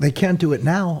 Still, they can't do it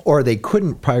now, or they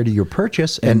couldn't prior to your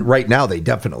purchase. And right now, they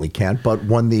definitely can't. But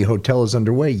when the hotel is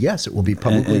underway, yes, it will be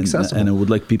publicly accessible. And I would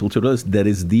like people to realize that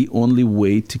is the only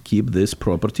way to keep this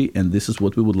property, and this is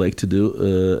what we would like to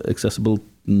do, accessible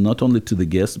not only to the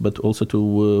guests, but also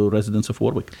to residents of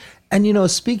Warwick. And,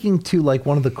 speaking to like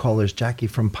one of the callers, Jackie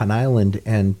from Pine Island,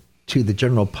 and to the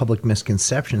general public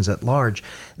misconceptions at large,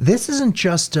 this isn't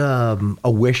just a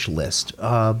wish list.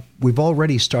 We've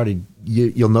already started,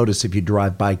 you'll notice if you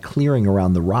drive by, clearing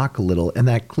around the rock a little, and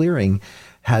that clearing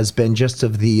has been just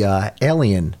of the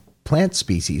alien plant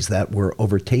species that were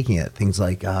overtaking it, things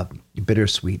like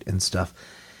bittersweet and stuff.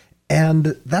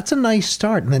 And that's a nice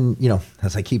start. And then,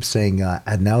 as I keep saying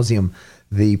ad nauseum,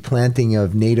 the planting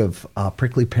of native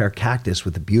prickly pear cactus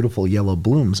with the beautiful yellow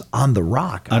blooms on the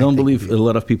rock. I don't believe a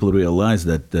lot of people realize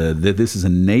that this is a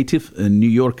native New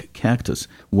York cactus.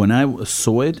 When I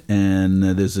saw it, and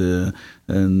there's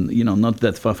not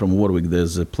that far from Warwick,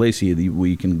 there's a place here where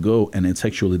you can go, and it's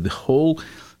actually the whole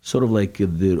sort of like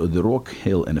the rock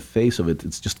hill and the face of it,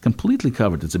 it's just completely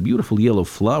covered. It's a beautiful yellow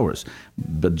flowers.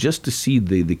 But just to see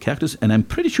the cactus, and I'm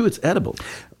pretty sure it's edible.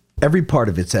 Every part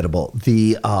of it's edible.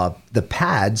 The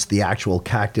pads, the actual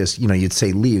cactus, you'd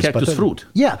say leaves. Cactus fruit.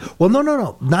 Yeah. Well, no.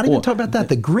 Not even talking about that.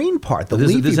 The green part, the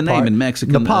leafy part. There's a name in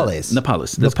Mexican. Nopales.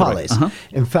 Nopales. That's correct. Uh-huh.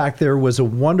 In fact, there was a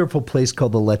wonderful place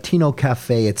called the Latino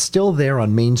Cafe. It's still there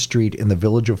on Main Street in the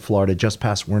Village of Florida, just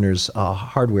past Werner's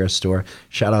hardware store.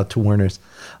 Shout out to Werner's.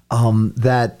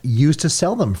 That used to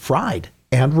sell them fried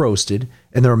and roasted,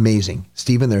 and they're amazing.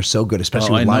 Stephen, they're so good,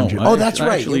 especially with lime juice. That's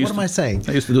right. What am I saying?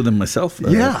 I used to do them myself.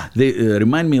 Yeah. They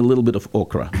remind me a little bit of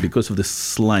okra because of the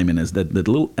sliminess, that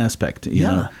little aspect. You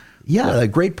know? Yeah, a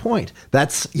great point. The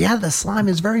slime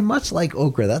is very much like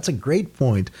okra. That's a great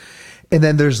point. And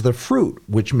then there's the fruit,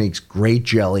 which makes great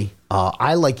jelly.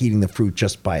 I like eating the fruit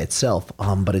just by itself,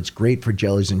 but it's great for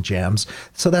jellies and jams.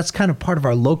 So that's kind of part of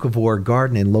our locavore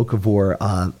garden and locavore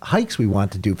hikes we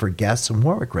want to do for guests and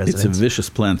Warwick residents. It's a vicious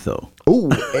plant, though. Oh,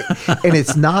 and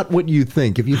it's not what you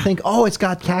think. If you think, it's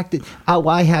got cactus. Oh,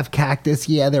 I have cactus.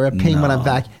 Yeah, they're a pain when I'm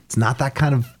back. It's not that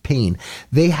kind of pain.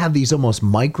 They have these almost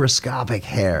microscopic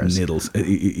hairs. Needles.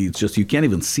 It's just, you can't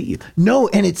even see it. No,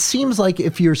 and it seems like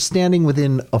if you're standing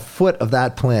within a foot of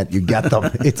that plant, you get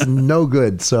them. It's no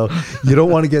good. So you don't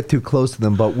want to get too close to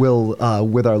them, but we'll,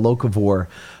 with our locavore,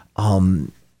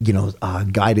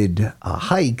 guided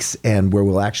hikes, and where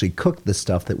we'll actually cook the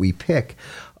stuff that we pick,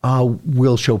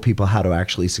 we'll show people how to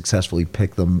actually successfully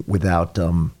pick them without,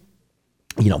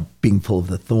 being full of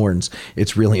the thorns.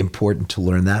 It's really important to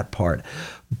learn that part.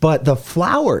 But the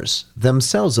flowers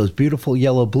themselves, those beautiful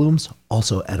yellow blooms,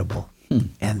 also edible.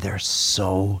 And they're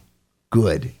so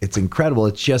good. It's incredible.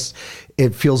 It's just,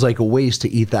 it feels like a waste to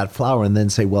eat that flower and then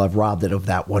say, well, I've robbed it of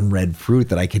that one red fruit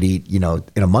that I could eat, in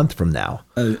a month from now.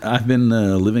 I've been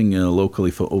living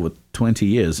locally for over 20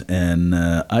 years, and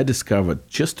I discovered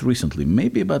just recently,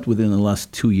 maybe about within the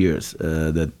last 2 years,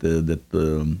 that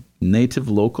native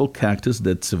local cactus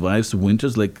that survives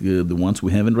winters like the ones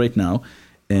we're having right now.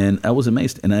 And I was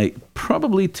amazed. And I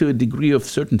probably, to a degree of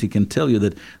certainty, can tell you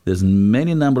that there's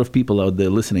many number of people out there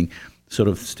listening sort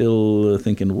of still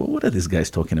thinking, well, what are these guys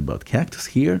talking about? Cactus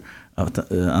here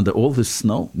under all this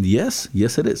snow? Yes,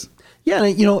 it is. Yeah,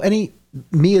 you know,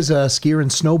 me as a skier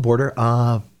and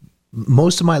snowboarder,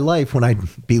 most of my life when I'd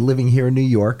be living here in New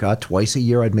York, twice a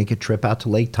year I'd make a trip out to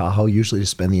Lake Tahoe, usually to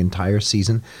spend the entire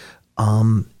season.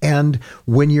 And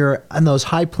when you're on those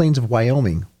high plains of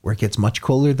Wyoming, where it gets much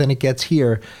colder than it gets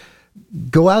here,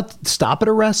 go out, stop at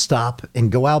a rest stop,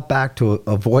 and go out back to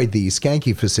avoid the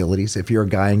skanky facilities. If you're a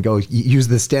guy and go use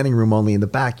the standing room only in the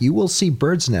back, you will see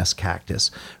bird's nest cactus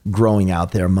growing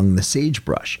out there among the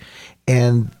sagebrush.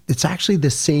 And it's actually the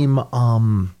same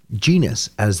genus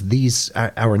as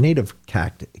our native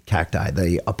cacti,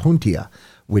 the Opuntia,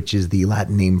 which is the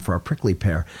Latin name for a prickly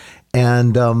pear.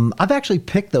 And I've actually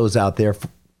picked those out there,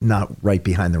 not right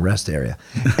behind the rest area,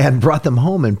 and brought them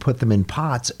home and put them in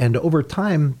pots. And over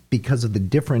time, because of the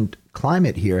different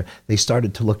climate here, they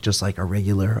started to look just like a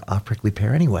regular prickly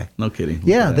pear anyway. No kidding.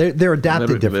 Yeah, they're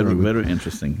adapted differently. Very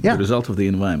interesting. Yeah. The result of the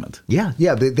environment. Yeah.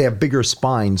 They have bigger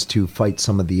spines to fight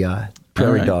some of the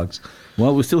prairie dogs.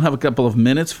 Well, we still have a couple of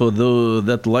minutes for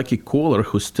that lucky caller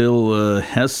who still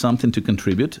has something to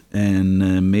contribute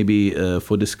and maybe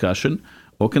for discussion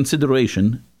or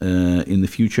consideration in the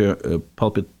future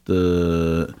pulpit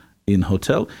in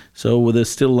hotel. So the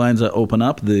still lines are open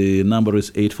up. The number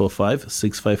is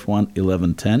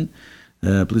 845-651-1110.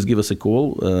 Please give us a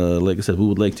call. Like I said, we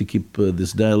would like to keep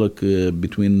this dialogue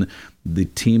between the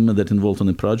team that involved in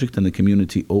the project and the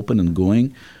community open and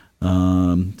going.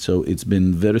 So it's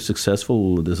been very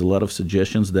successful. There's a lot of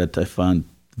suggestions that I found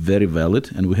very valid,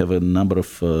 and we have a number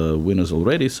of winners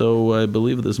already. So I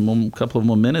believe there's a couple of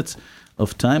more minutes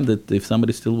of time that if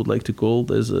somebody still would like to call,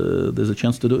 there's a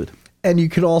chance to do it. And you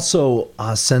can also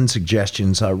send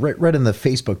suggestions right in the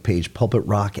Facebook page, Pulpit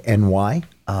Rock NY,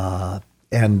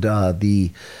 and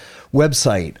the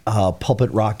website,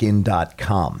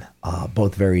 pulpitrockin.com.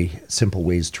 Both very simple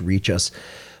ways to reach us.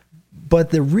 But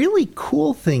the really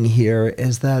cool thing here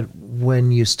is that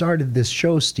when you started this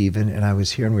show, Stephen, and I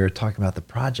was here and we were talking about the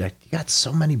project, you got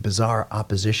so many bizarre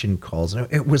opposition calls.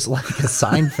 It was like a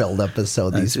Seinfeld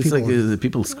episode. It's like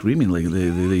people screaming like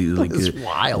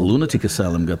a lunatic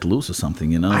asylum got loose or something,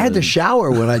 you know. I had to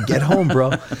shower when I'd get home,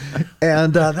 bro.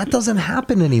 And that doesn't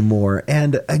happen anymore.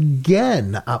 And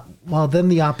again, then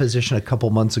the opposition a couple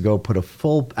months ago put a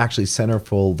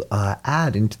centerfold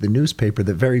ad into the newspaper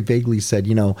that very vaguely said,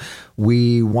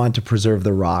 we want to preserve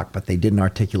the rock, but they didn't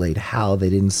articulate how. They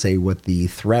didn't say what the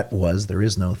threat was. There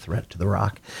is no threat to the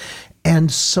rock.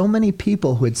 And so many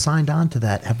people who had signed on to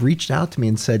that have reached out to me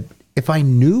and said, if I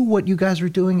knew what you guys were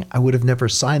doing, I would have never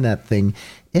signed that thing.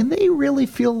 And they really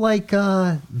feel like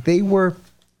they were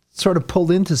sort of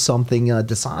pulled into something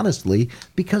dishonestly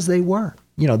because they were.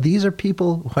 These are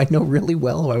people who I know really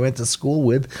well, who I went to school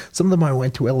with. Some of them I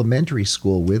went to elementary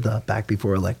school with back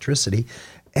before electricity.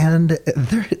 And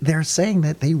they're saying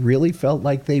that they really felt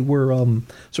like they were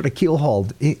sort of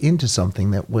keelhauled into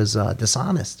something that was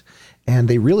dishonest. And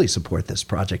they really support this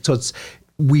project. So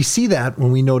we see that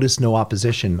when we notice no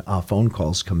opposition phone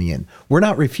calls coming in. We're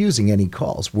not refusing any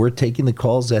calls. We're taking the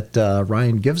calls that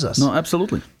Ryan gives us. No,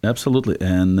 absolutely.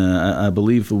 And I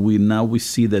believe we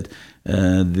see that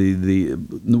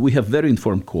we have very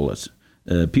informed callers.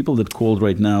 People that called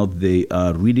right now, they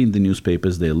are reading the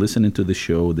newspapers, they're listening to the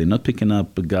show, they're not picking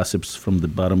up gossips from the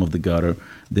bottom of the gutter,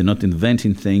 they're not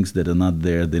inventing things that are not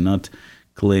there, they're not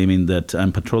claiming that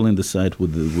I'm patrolling the site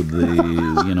with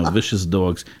the vicious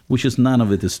dogs, which is none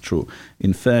of it is true.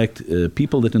 In fact,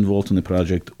 people that involved in the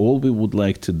project, all we would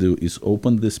like to do is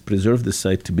preserve this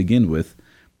site to begin with,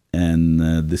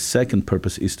 and the second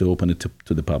purpose is to open it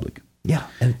to the public. Yeah.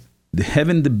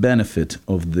 Having the benefit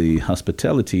of the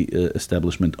hospitality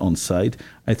establishment on site,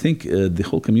 I think the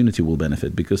whole community will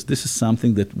benefit, because this is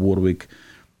something that Warwick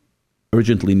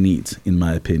urgently needs, in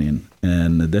my opinion.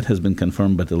 And that has been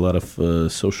confirmed by a lot of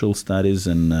social studies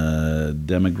and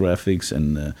demographics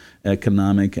and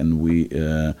economic, and we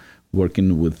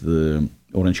working with the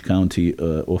Orange County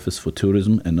Office for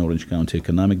Tourism and Orange County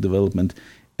Economic Development,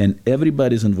 and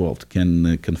everybody's involved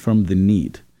can confirm the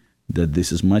need, that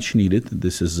this is much needed.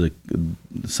 This is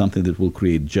something that will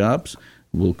create jobs,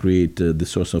 will create the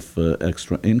source of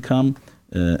extra income.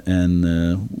 And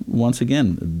once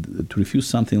again, to refuse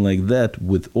something like that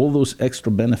with all those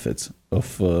extra benefits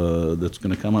of that's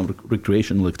going to come out of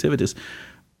recreational activities,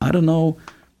 I don't know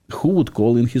who would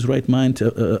call in his right mind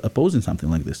opposing something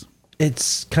like this.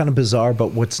 It's kind of bizarre,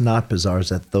 but what's not bizarre is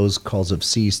that those calls have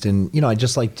ceased. And, I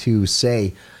just like to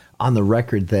say, on the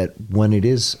record that when it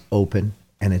is open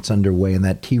and it's underway and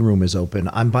that tea room is open,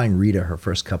 I'm buying Rita her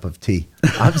first cup of tea.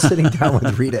 I'm sitting down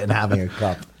with Rita and having a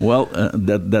cup. Well,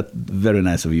 that's very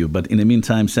nice of you. But in the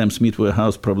meantime, Sam's Meat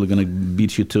Warehouse probably going to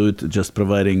beat you to it, just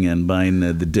providing and buying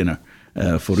the dinner.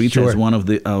 For Rita as one of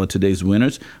our today's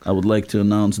winners. I would like to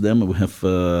announce them. We have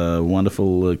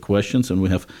wonderful questions, and we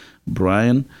have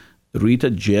Brian, Rita,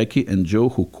 Jackie, and Joe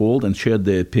who called and shared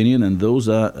their opinion, and those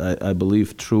are, I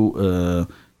believe, true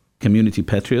community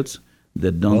patriots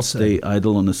that don't stay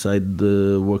idle on the side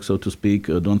work, so to speak,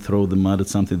 or don't throw the mud at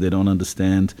something they don't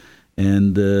understand.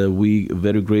 And we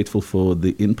very grateful for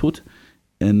the input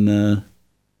and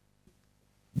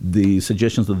the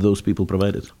suggestions that those people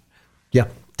provided. Yeah,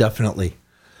 definitely.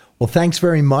 Well, thanks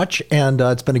very much, and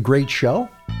it's been a great show.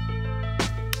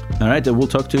 All right, we'll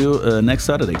talk to you next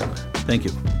Saturday. Thank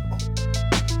you.